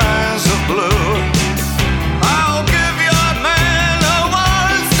eyes of blue, I'll give you a man who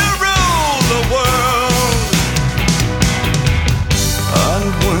wants to rule the world. And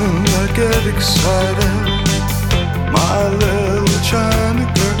when I get excited, my little China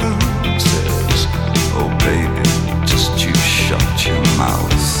girl says, oh baby, just you shut your mouth.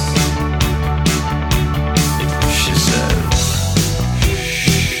 She says,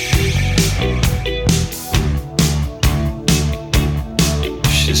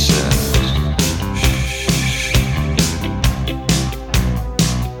 she says, she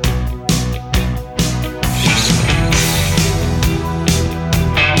says,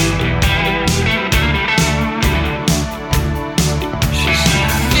 she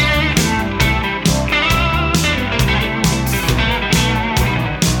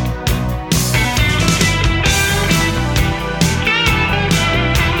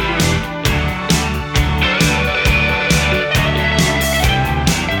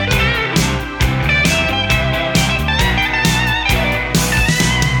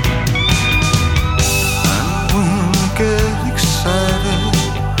get excited,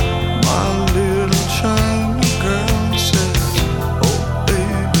 my little China girl says, oh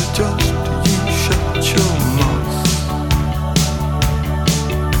baby, just you shut your mouth.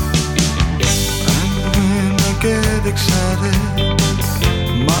 And when I get excited,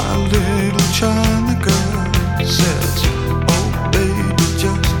 my little China girl says, oh baby,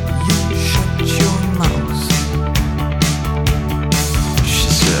 just you shut your mouth. She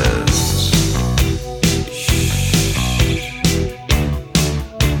says, she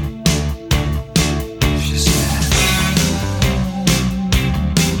said,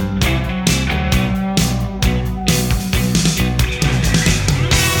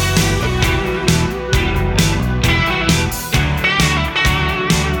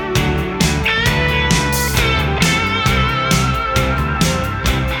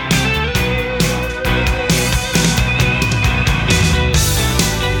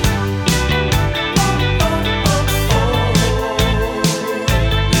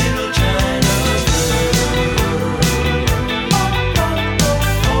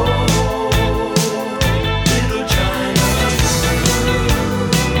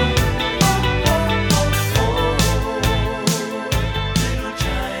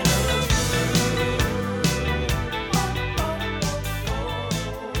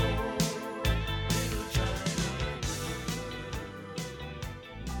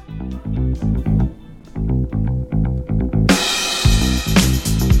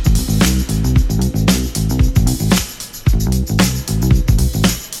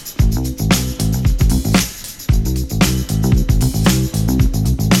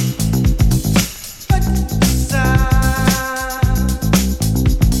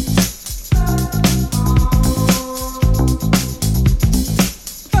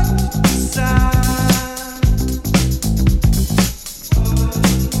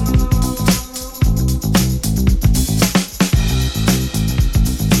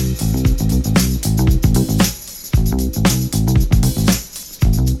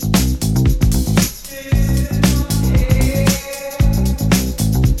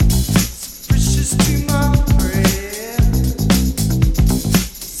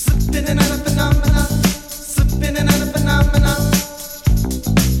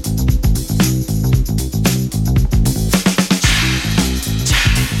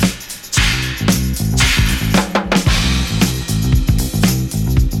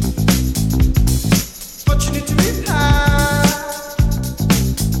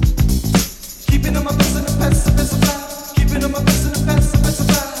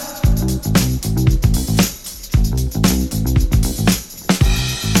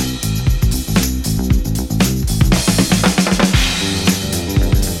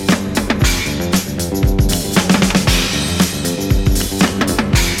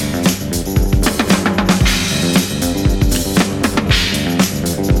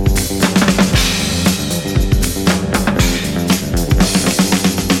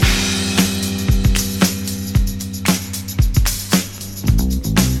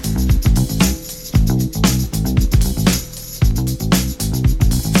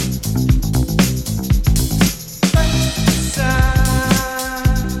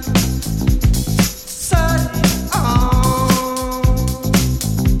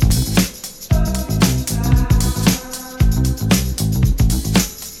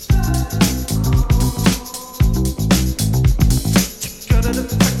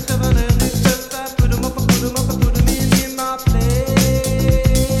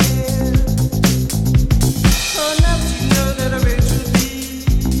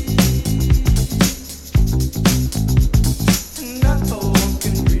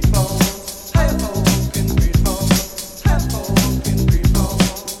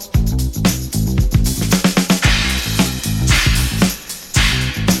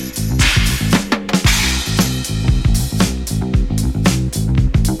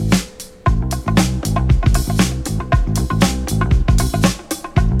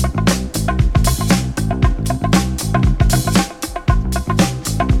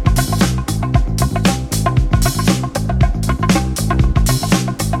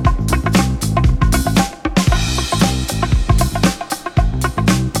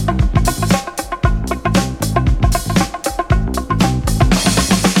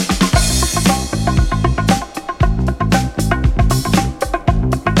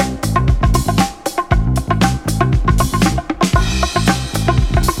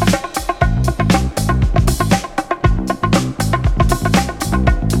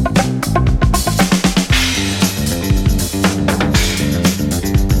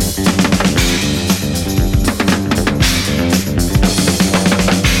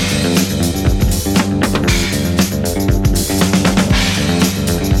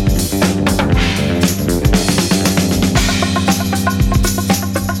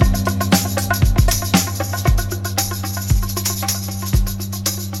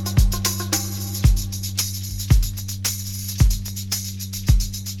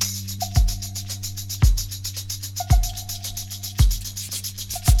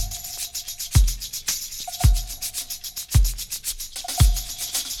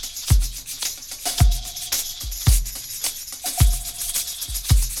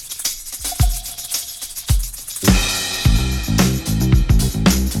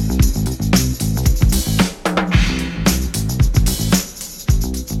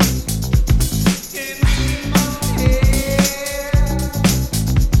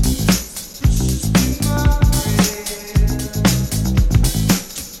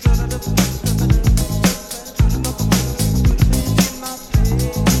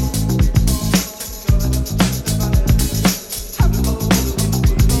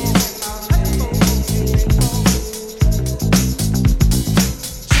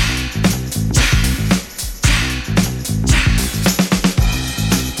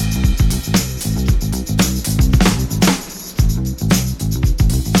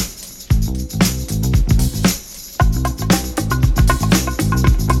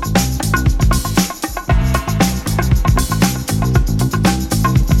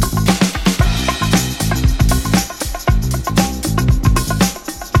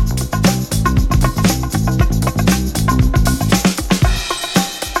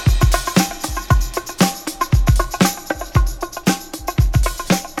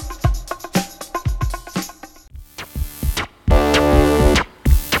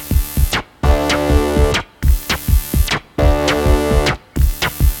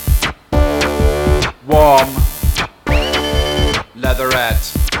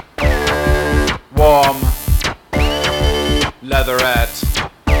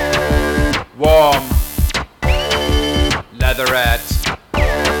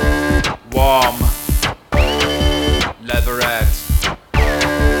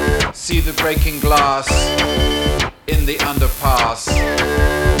 See the breaking glass in the underpass.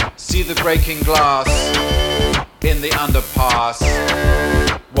 See the breaking glass in the underpass.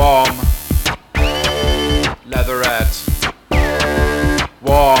 Warm, leatherette.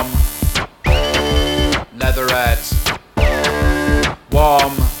 Warm, leatherette.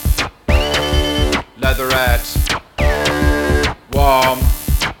 Warm, leatherette. Warm,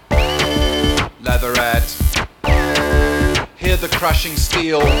 leatherette. Hear the crushing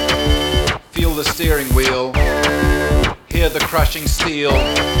steel, feel the steering wheel. Hear the crushing steel,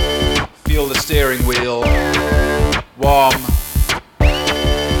 feel the steering wheel. Warm,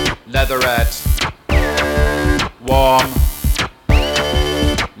 leatherette. Warm,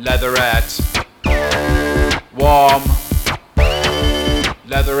 leatherette. Warm,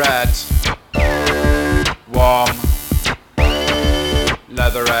 leatherette. Warm,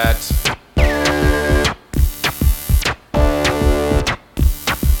 leatherette.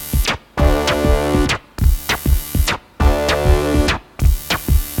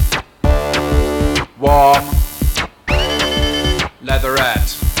 Warm,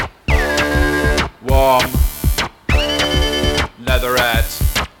 leatherette. Warm, leatherette.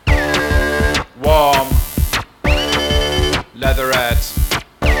 Warm, leatherette.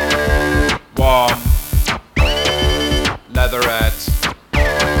 Warm, leatherette.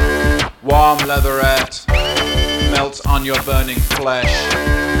 Warm leatherette melts on your burning flesh.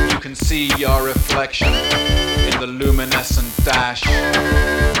 You can see your reflection in the luminescent dash.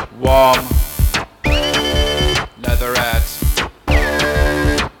 Warm, leatherette.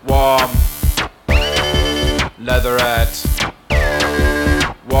 Warm, leatherette.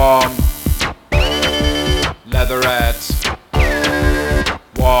 Warm, leatherette.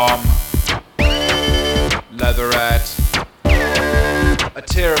 Warm, leatherette. A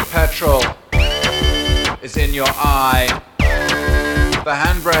tear of petrol is in your eye. The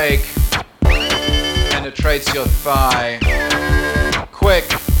handbrake penetrates your thigh. Quick,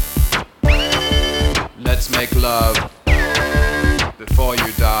 let's make love before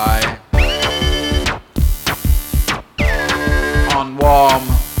you die. On warm,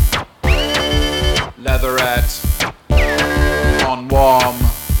 leatherette. On warm,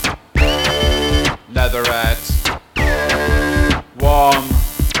 leatherette. Warm,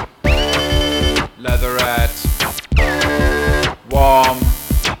 leatherette. Warm,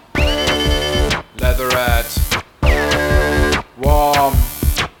 leatherette. Warm,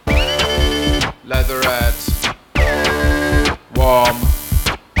 leatherette. Warm,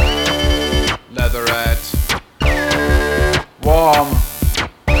 leatherette. Warm,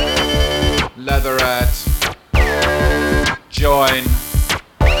 leatherette. Join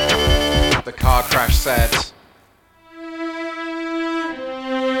the car crash set.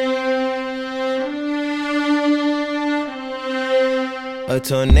 A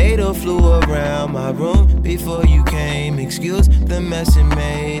tornado flew around my room before you came. Excuse the mess it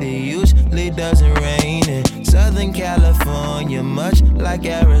made. It usually doesn't rain in Southern California, much like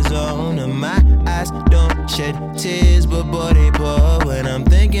Arizona. My eyes don't shed tears, but boy they pour when I'm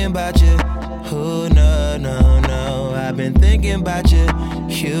thinking about you. Oh no, no, no, I've been thinking about you.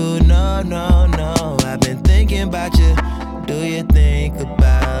 You no, no, no, I've been thinking about you. Do you think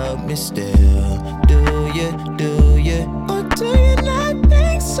about me still? Do you, or do you not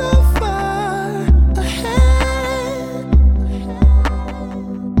think so far ahead?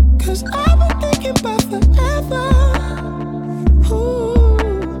 'Cause I've been thinking about forever. Ooh.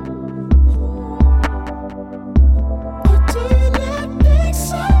 Or do you not think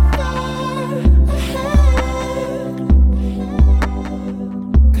so far ahead?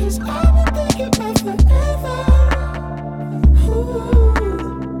 'Cause I've been thinking about forever.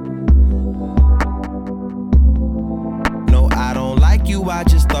 No, I don't like you, I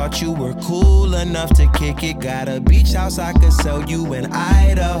just thought you were cool enough to kick it. Got a beach house I could sell you in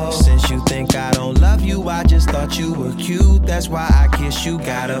Idaho. Since you think I don't love you, I just thought you were cute, that's why I kiss you.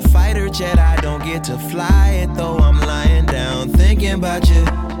 Got a fighter jet, I don't get to fly it, though I'm lying down thinking about you.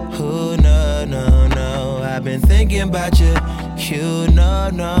 Oh no, no, no, I've been thinking about you. You no,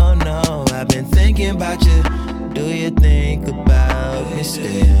 no, no, I've been thinking about you. Do you think about me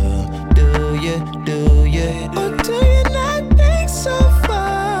still? Do you, or do you not think so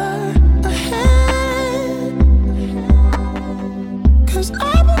far ahead? 'Cause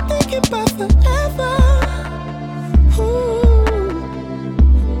I've been thinking about forever. Ooh.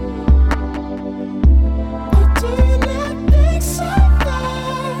 Or do you not think so far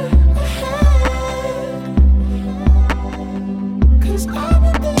ahead? 'Cause I've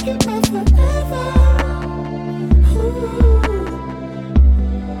been thinking about forever.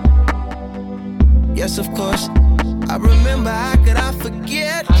 Yes, of course, I remember, how could I forget?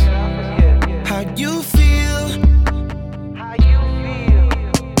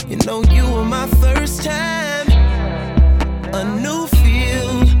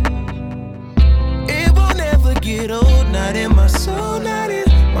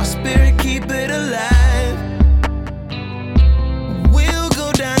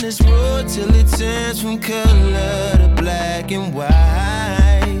 in color to black and white?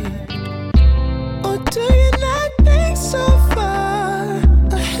 Or do you not think so far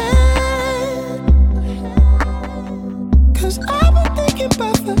ahead? 'Cause I've been thinking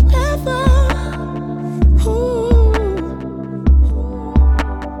about forever. Ooh.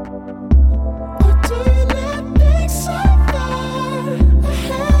 Or do you not think so far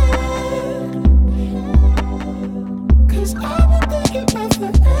ahead? 'Cause I've been thinking about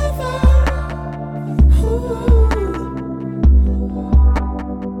forever. Ooh.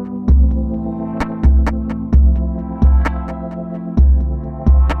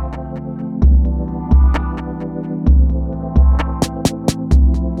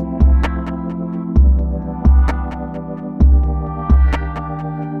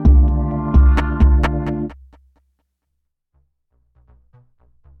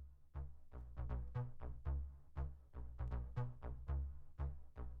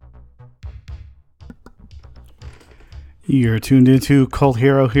 You're tuned into Cult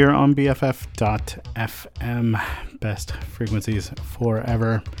Hero here on BFF.FM. Best frequencies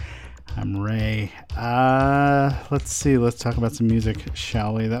forever. I'm Ray. Let's see. Let's talk about some music,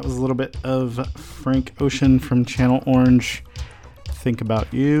 shall we? That was a little bit of Frank Ocean from Channel Orange. Think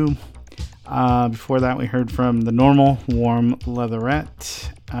About You. Before that, we heard from The Normal, Warm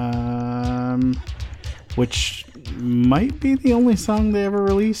Leatherette, which might be the only song they ever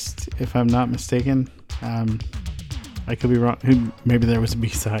released, if I'm not mistaken. I could be wrong. Maybe there was a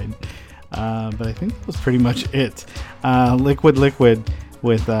B-side. But I think that was pretty much it. Liquid with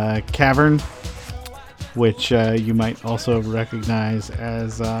Cavern, which you might also recognize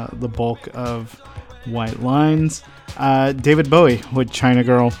as the bulk of White Lines. David Bowie with China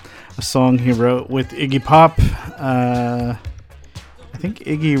Girl, a song he wrote with Iggy Pop. I think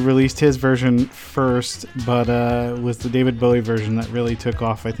Iggy released his version first, but it was the David Bowie version that really took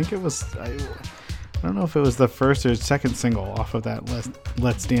off. I think it was... I don't know if it was the first or second single off of that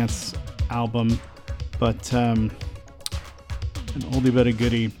Let's Dance album, but an oldie but a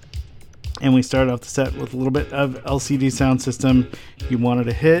goodie. And we started off the set with a little bit of LCD Sound System. You wanted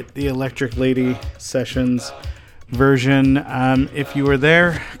to hit the Electric Lady Sessions version. If you were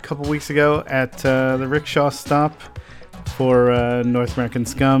there a couple weeks ago at the Rickshaw stop for North American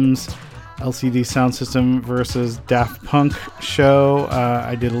Scum's LCD Sound System versus Daft Punk show,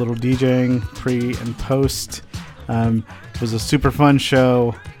 I did a little DJing pre and post. It was a super fun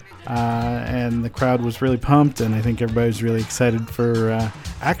show, and the crowd was really pumped, and I think everybody was really excited for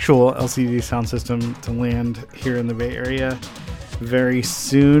actual LCD Sound System to land here in the Bay Area very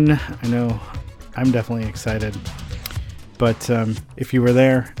soon. I know I'm definitely excited, but if you were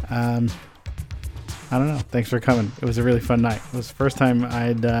there, I don't know, thanks for coming. It was a really fun night. It was the first time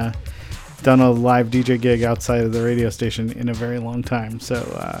I'd done a live DJ gig outside of the radio station in a very long time, so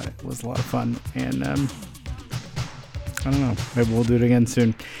it was a lot of fun, and I don't know, maybe we'll do it again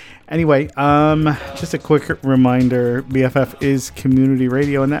soon. Anyway, just a quick reminder, BFF is community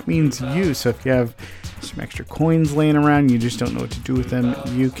radio, and that means you. So if you have some extra coins laying around, you just don't know what to do with them,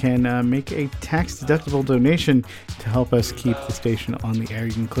 you can make a tax-deductible donation to help us keep the station on the air.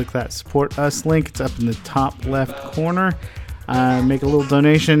 You can click that Support Us link. It's up in the top left corner. Make a little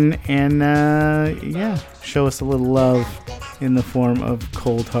donation and show us a little love in the form of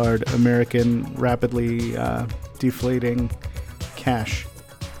cold hard American rapidly deflating cash.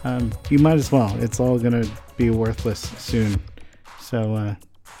 You might as well. It's all gonna be worthless soon, so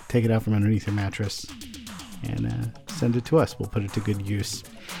take it out from underneath your mattress and send it to us. We'll put it to good use.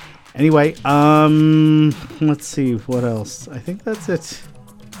 Anyway, let's see what else. I think that's it.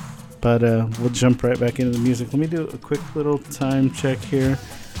 But we'll jump right back into the music. Let me do a quick little time check here.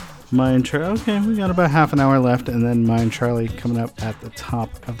 Okay, we got about half an hour left, and then Mine Charlie coming up at the top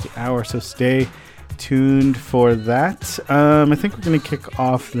of the hour. So stay tuned for that. I think we're going to kick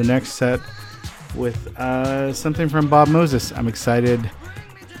off the next set with something from Bob Moses. I'm excited.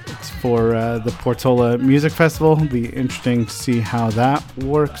 It's for the Portola Music Festival. It'll be interesting to see how that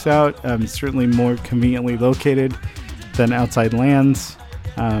works out. Certainly more conveniently located than Outside Lands.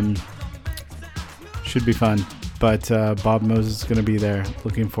 Should be fun, but Bob Moses is going to be there.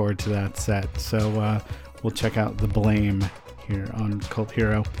 Looking forward to that set. So we'll check out The Blame here on Cult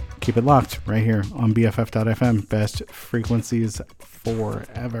Hero. Keep it locked right here on BFF.FM. Best frequencies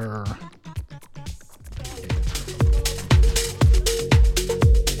forever.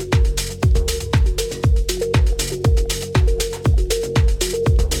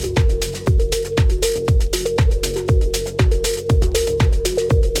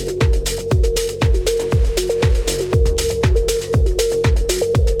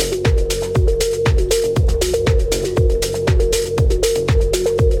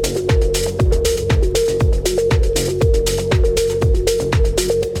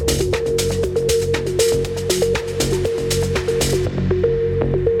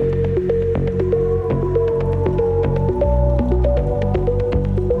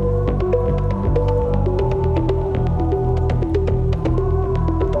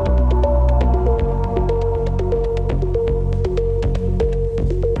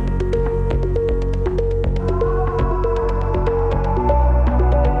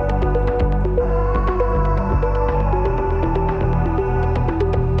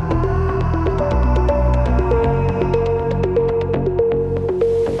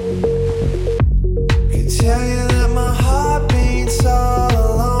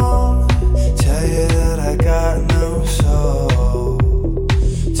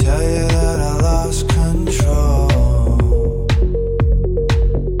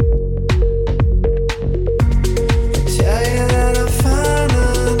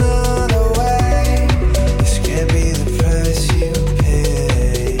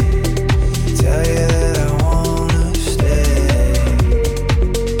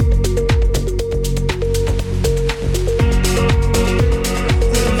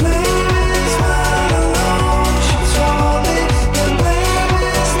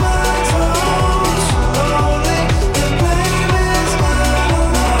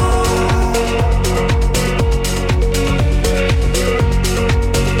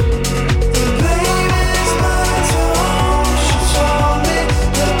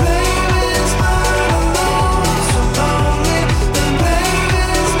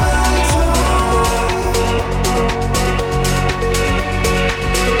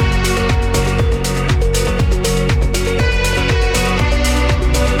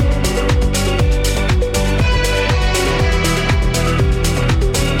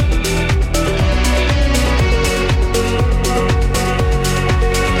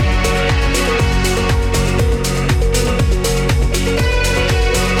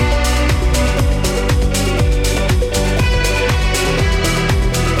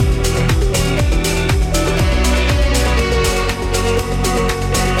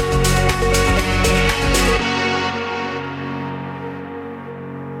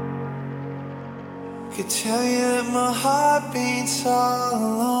 nights all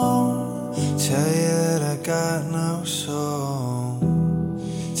alone. Tell you that I got no soul.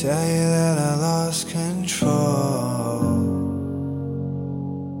 Tell you that I lost control.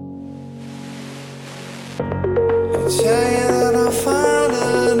 I tell you that I'll find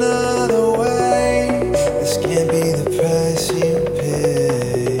another way. This can't be the price you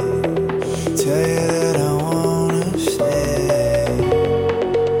pay. Tell you that I wanna stay.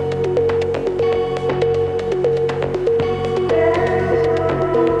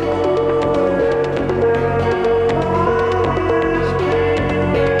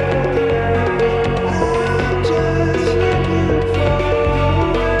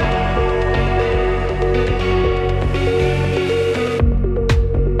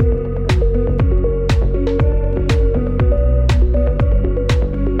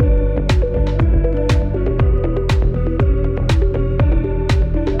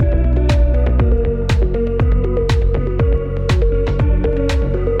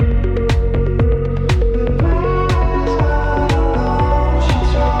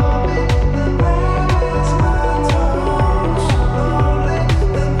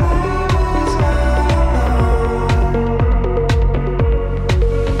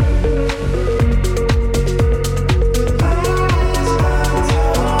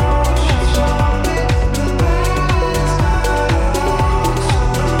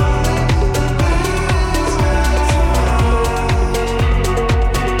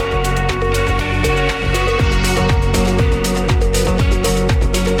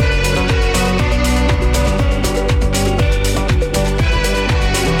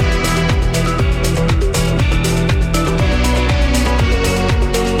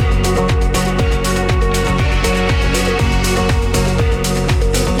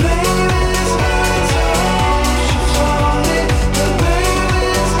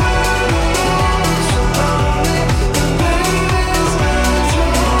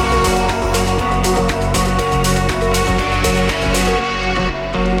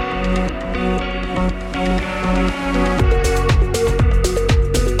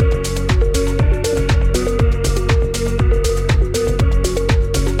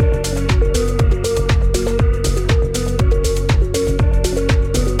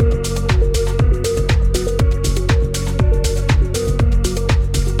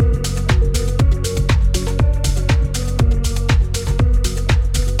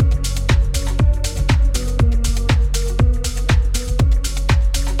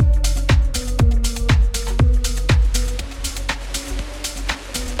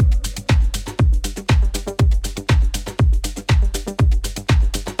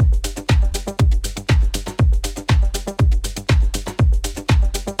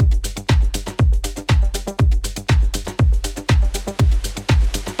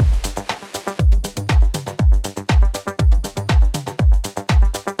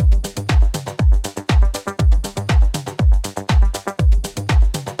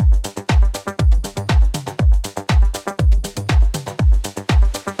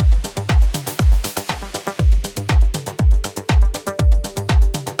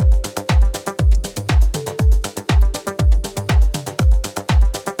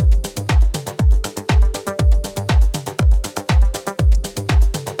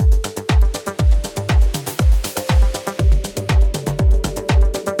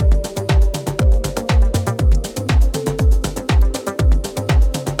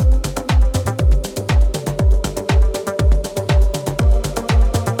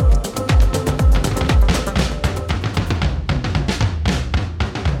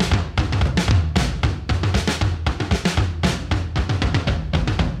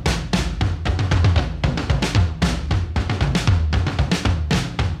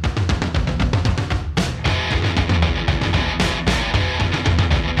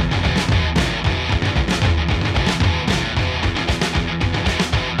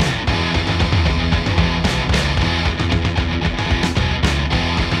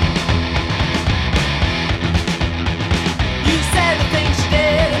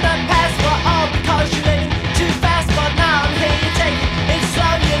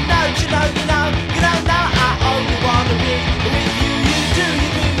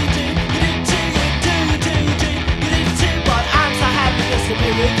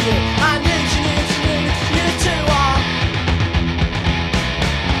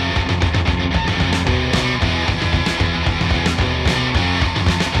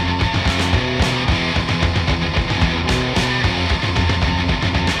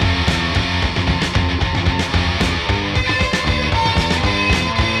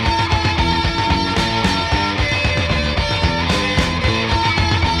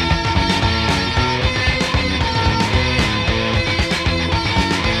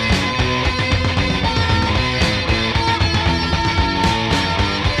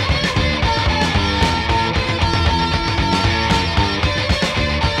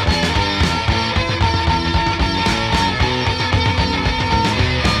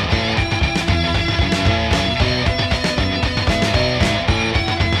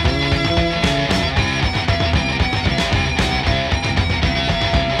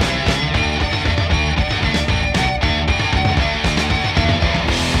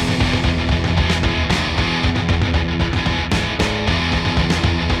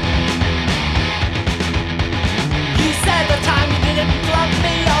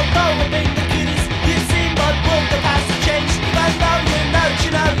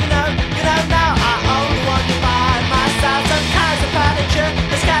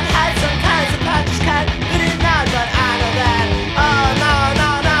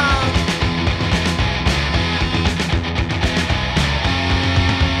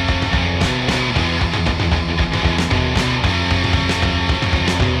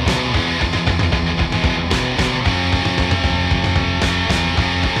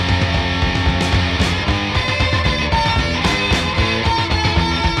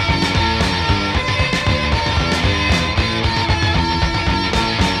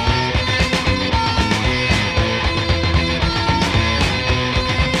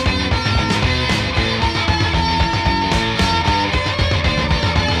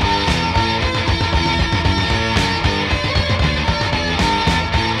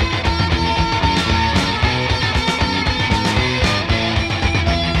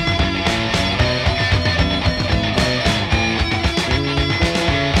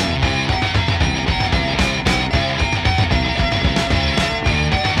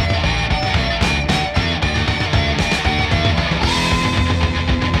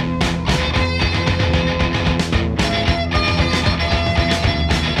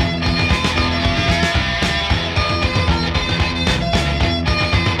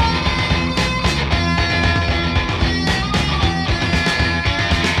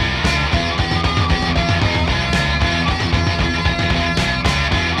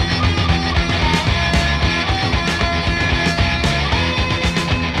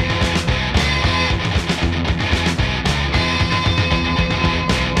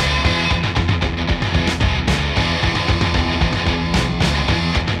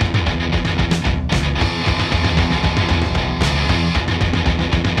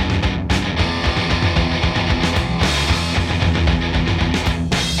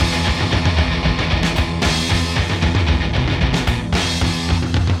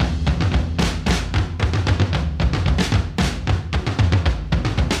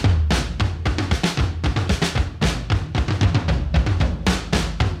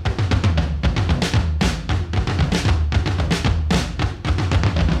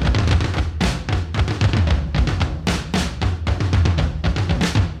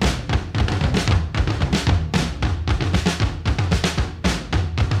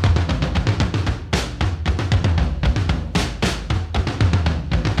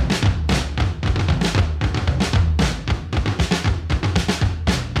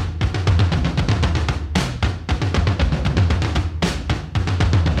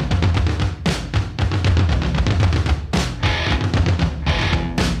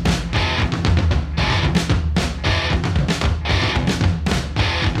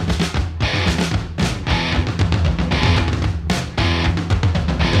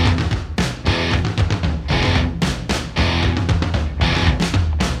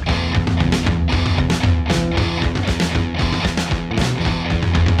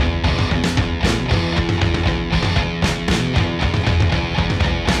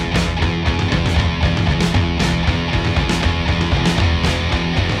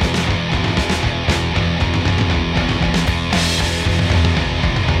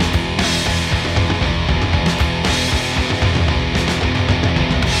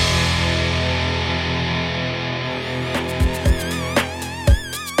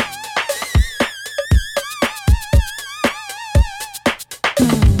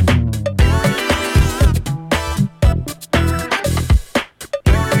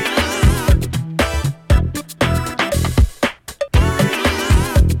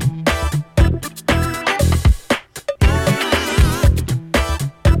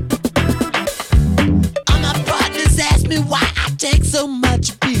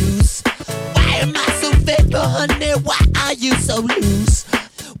 wonder why are you so loose?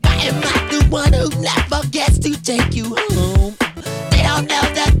 Why am I the one who never gets to take you home? They don't know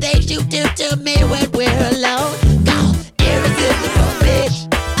the things you do to me when we're alone. Go, irresistible bitch,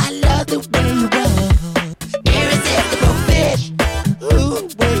 I love the way you walk. Irresistible bitch, ooh,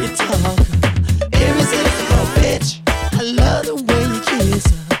 when you talk. Irresistible bitch, I love the way you kiss.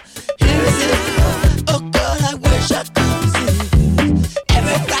 Irresistible, oh God, I wish I could resist.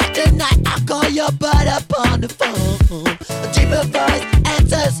 Every Friday night I call your butt up on the phone. A deeper voice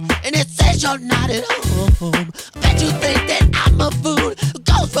answers and it says you're not at home. I bet you think that I'm a fool who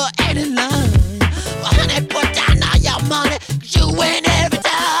goes for any line. Well, honey, put down all your money, 'cause you win every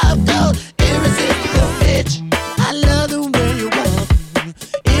time. Go, irresistible bitch, I love the way you walk.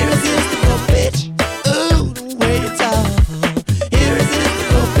 Irresistible bitch, ooh, the way you talk.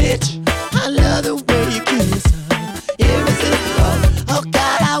 Irresistible bitch, I love the way you kiss. Irresistible, oh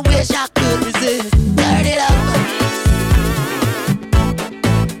God, I wish I could resist. Turn it up.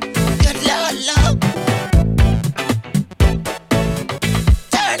 Good Lord, love.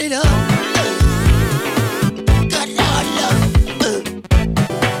 Turn it up. Good Lord, love.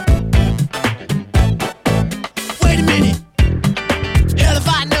 Wait a minute. Hell if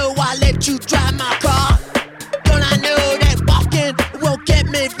I know I let you drive my car. Don't I know that walking won't get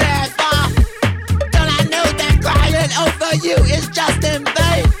me very far? Don't I know that crying over you is just in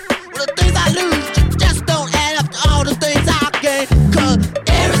vain? Well, the things I lose just don't add up to all the things I gain. 'Cause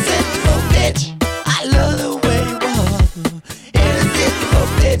irresistible bitch, I love the way you walk. Irresistible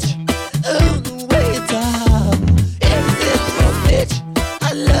bitch, ooh, the way you talk. Irresistible bitch,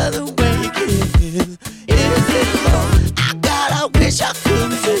 I love the way you kiss. Irresistible, God, I wish I could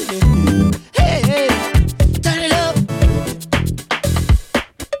resist. Hey, hey, turn it up.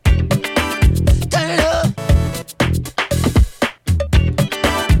 Turn it up.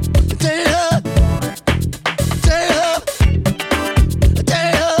 Turn it up. Turn it up. Turn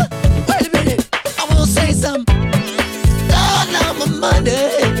it up. Wait a minute, I wanna say something. All on my money.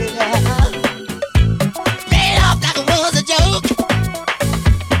 Paid off like it was a joke.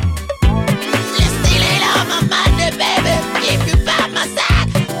 You're stealing all my money, baby. Keep you by my side.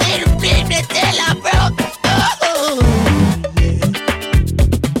 They done beat me till I broke. Oh, yeah.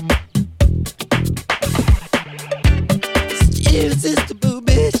 Irresistible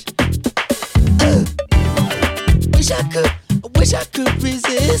bitch. Wish I could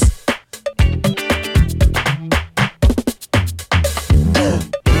resist.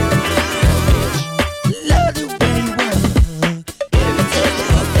 Love the way you walk.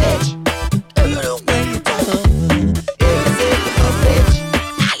 Irresistible bitch. Ooh, the way you talk. Irresistible bitch.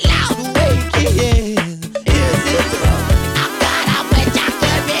 I love the way you kiss. Irresistible. Oh God, I wish I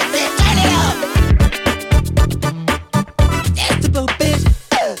could resist. Turn it up. Irresistible bitch.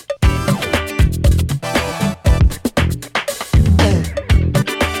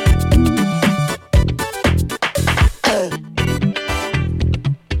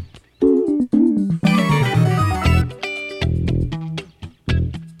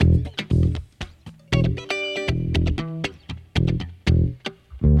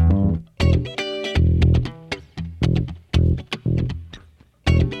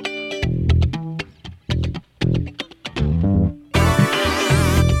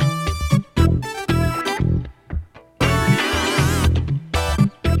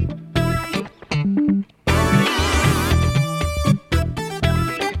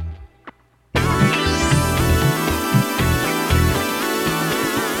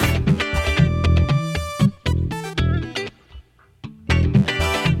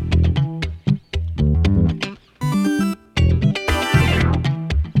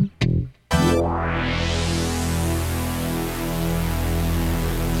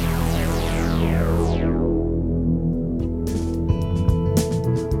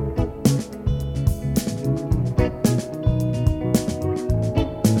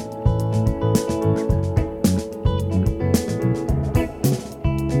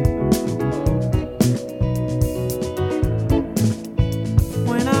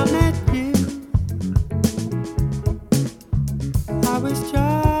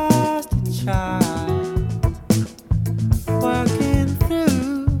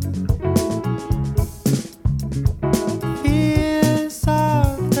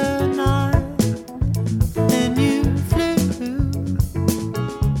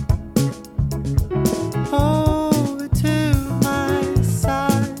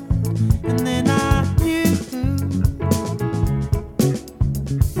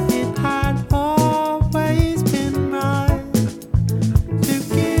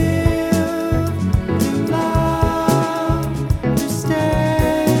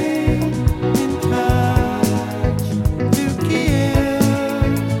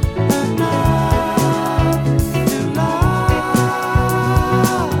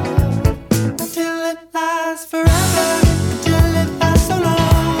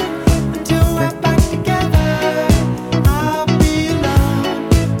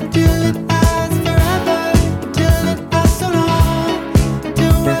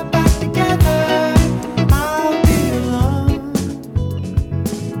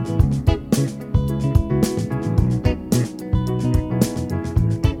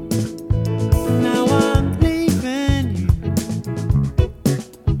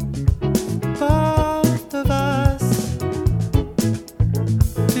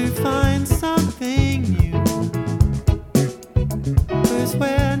 days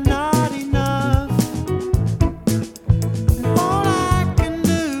we're not enough. And all I can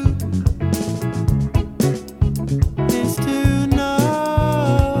do is to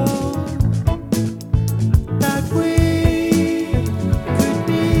know that we could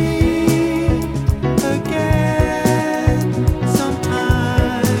meet again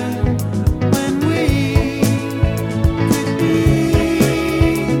sometime when we could be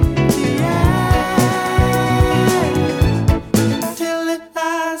the end. Till it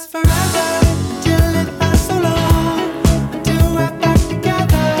lasts forever, till it lasts so long, until we're back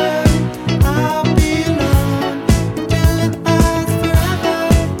together. I'll be alone. Till it lasts forever,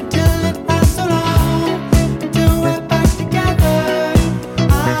 till it lasts so long, until we're back together.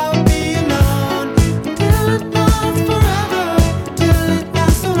 I'll be alone. Till it lasts forever, till it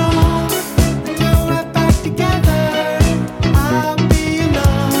lasts so long, until we're back together. I'll be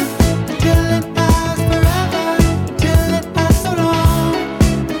alone. Till it lasts forever, till it lasts so long,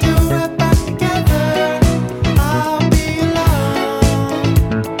 until we're back together. I'll be alone.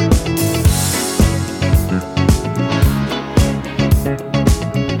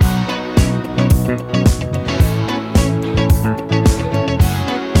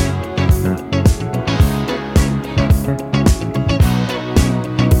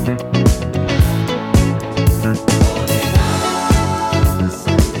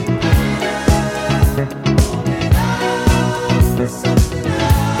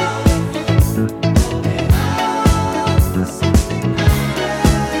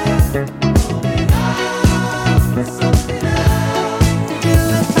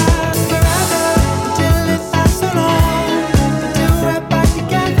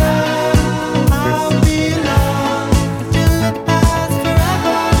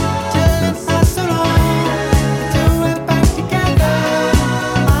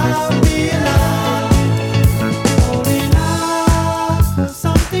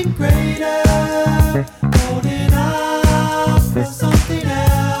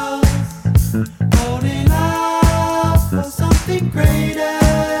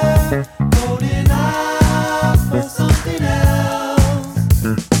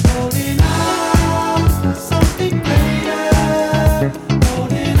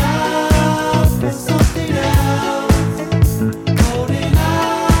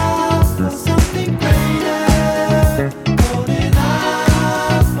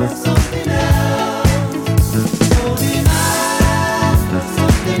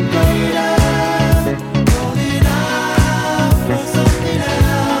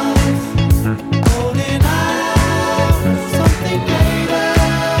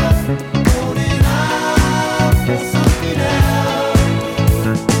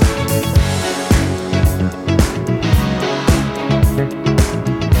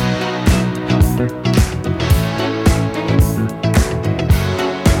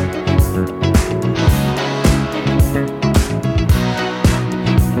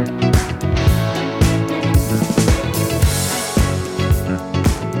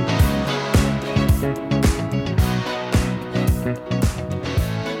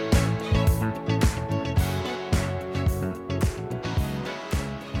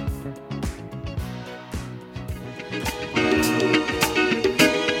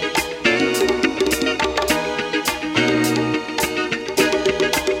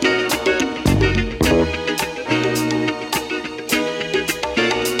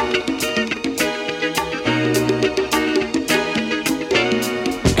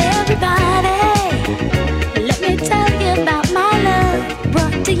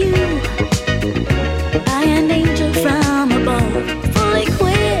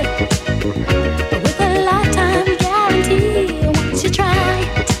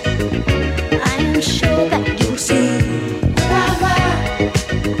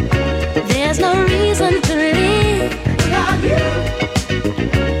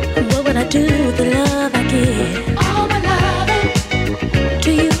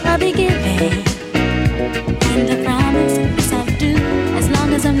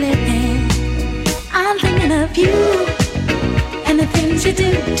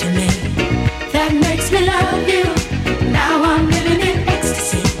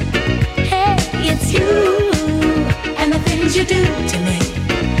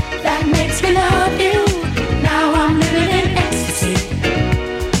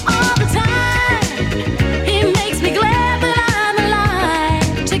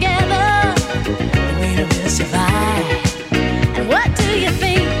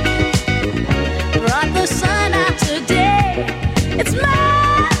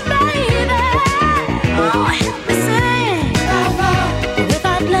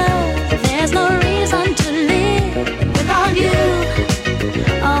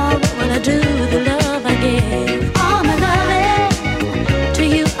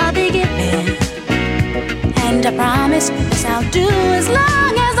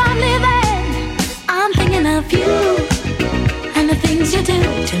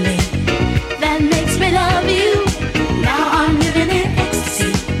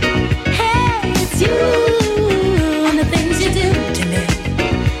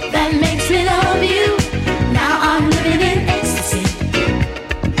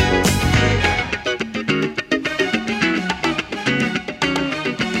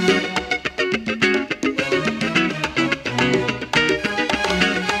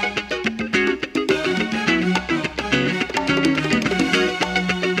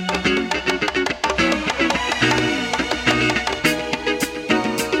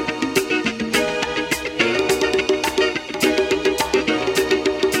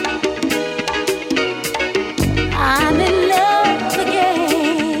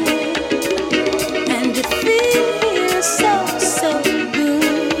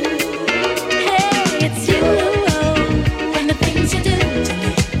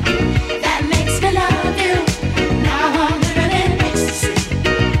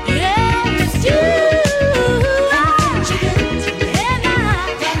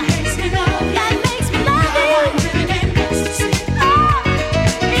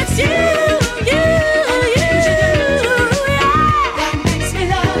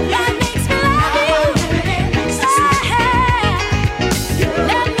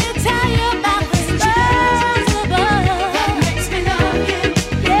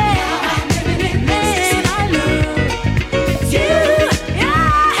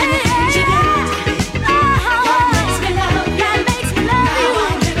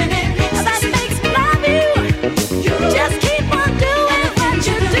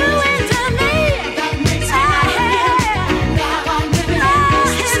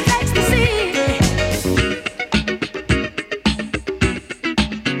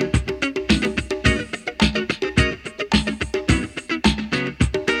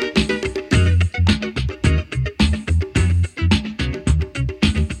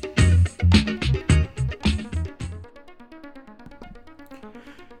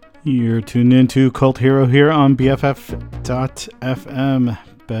 You're tuned into Cult Hero here on BFF.FM.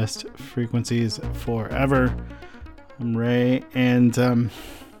 Best frequencies forever. I'm Ray, and the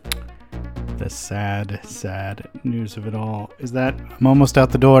sad news of it all is that I'm almost out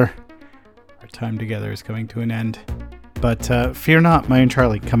the door. Our time together is coming to an end. But fear not, Maya and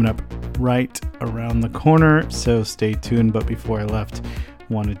Charlie coming up right around the corner, so stay tuned. But before I left,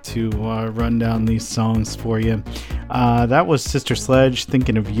 wanted to run down these songs for you. That was Sister Sledge,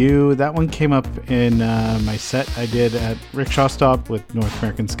 Thinking of You. That one came up in my set I did at Rickshaw Stop with North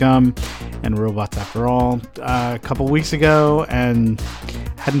American Scum and Robots After All a couple weeks ago, and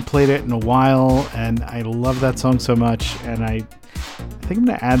hadn't played it in a while, and I love that song so much, and I think I'm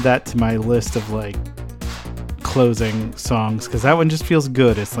going to add that to my list of like closing songs, because that one just feels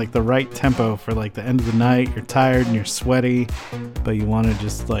good. It's like the right tempo for like the end of the night. You're tired and you're sweaty, but you want to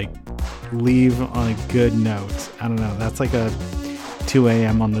just like leave on a good note. I don't know, that's like a 2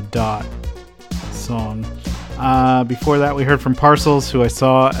 a.m. on the dot song. Before that, we heard from Parcels, who I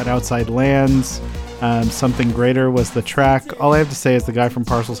saw at Outside Lands. Something Greater was the track. All I have to say is the guy from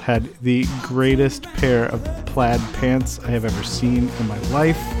Parcels had the greatest pair of plaid pants I have ever seen in my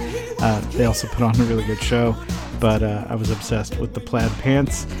life. They also put on a really good show, but I was obsessed with the plaid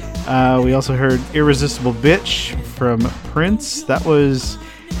pants. We also heard Irresistible Bitch from Prince. It's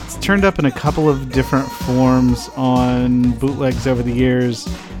turned up in a couple of different forms on bootlegs over the years,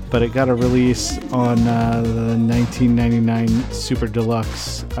 but it got a release on the 1999 Super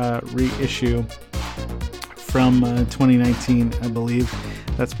Deluxe reissue from 2019, I believe.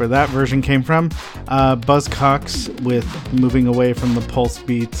 That's where that version came from. Buzzcocks with Moving Away from the Pulse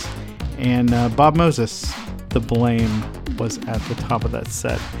Beat. And Bob Moses, The Blame, was at the top of that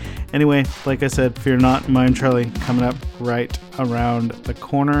set. Anyway, like I said, fear not, Maya and Charlie coming up right around the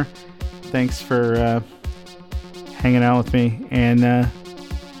corner. Thanks for hanging out with me, and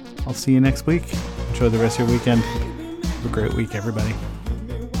I'll see you next week. Enjoy the rest of your weekend. Have a great week, everybody.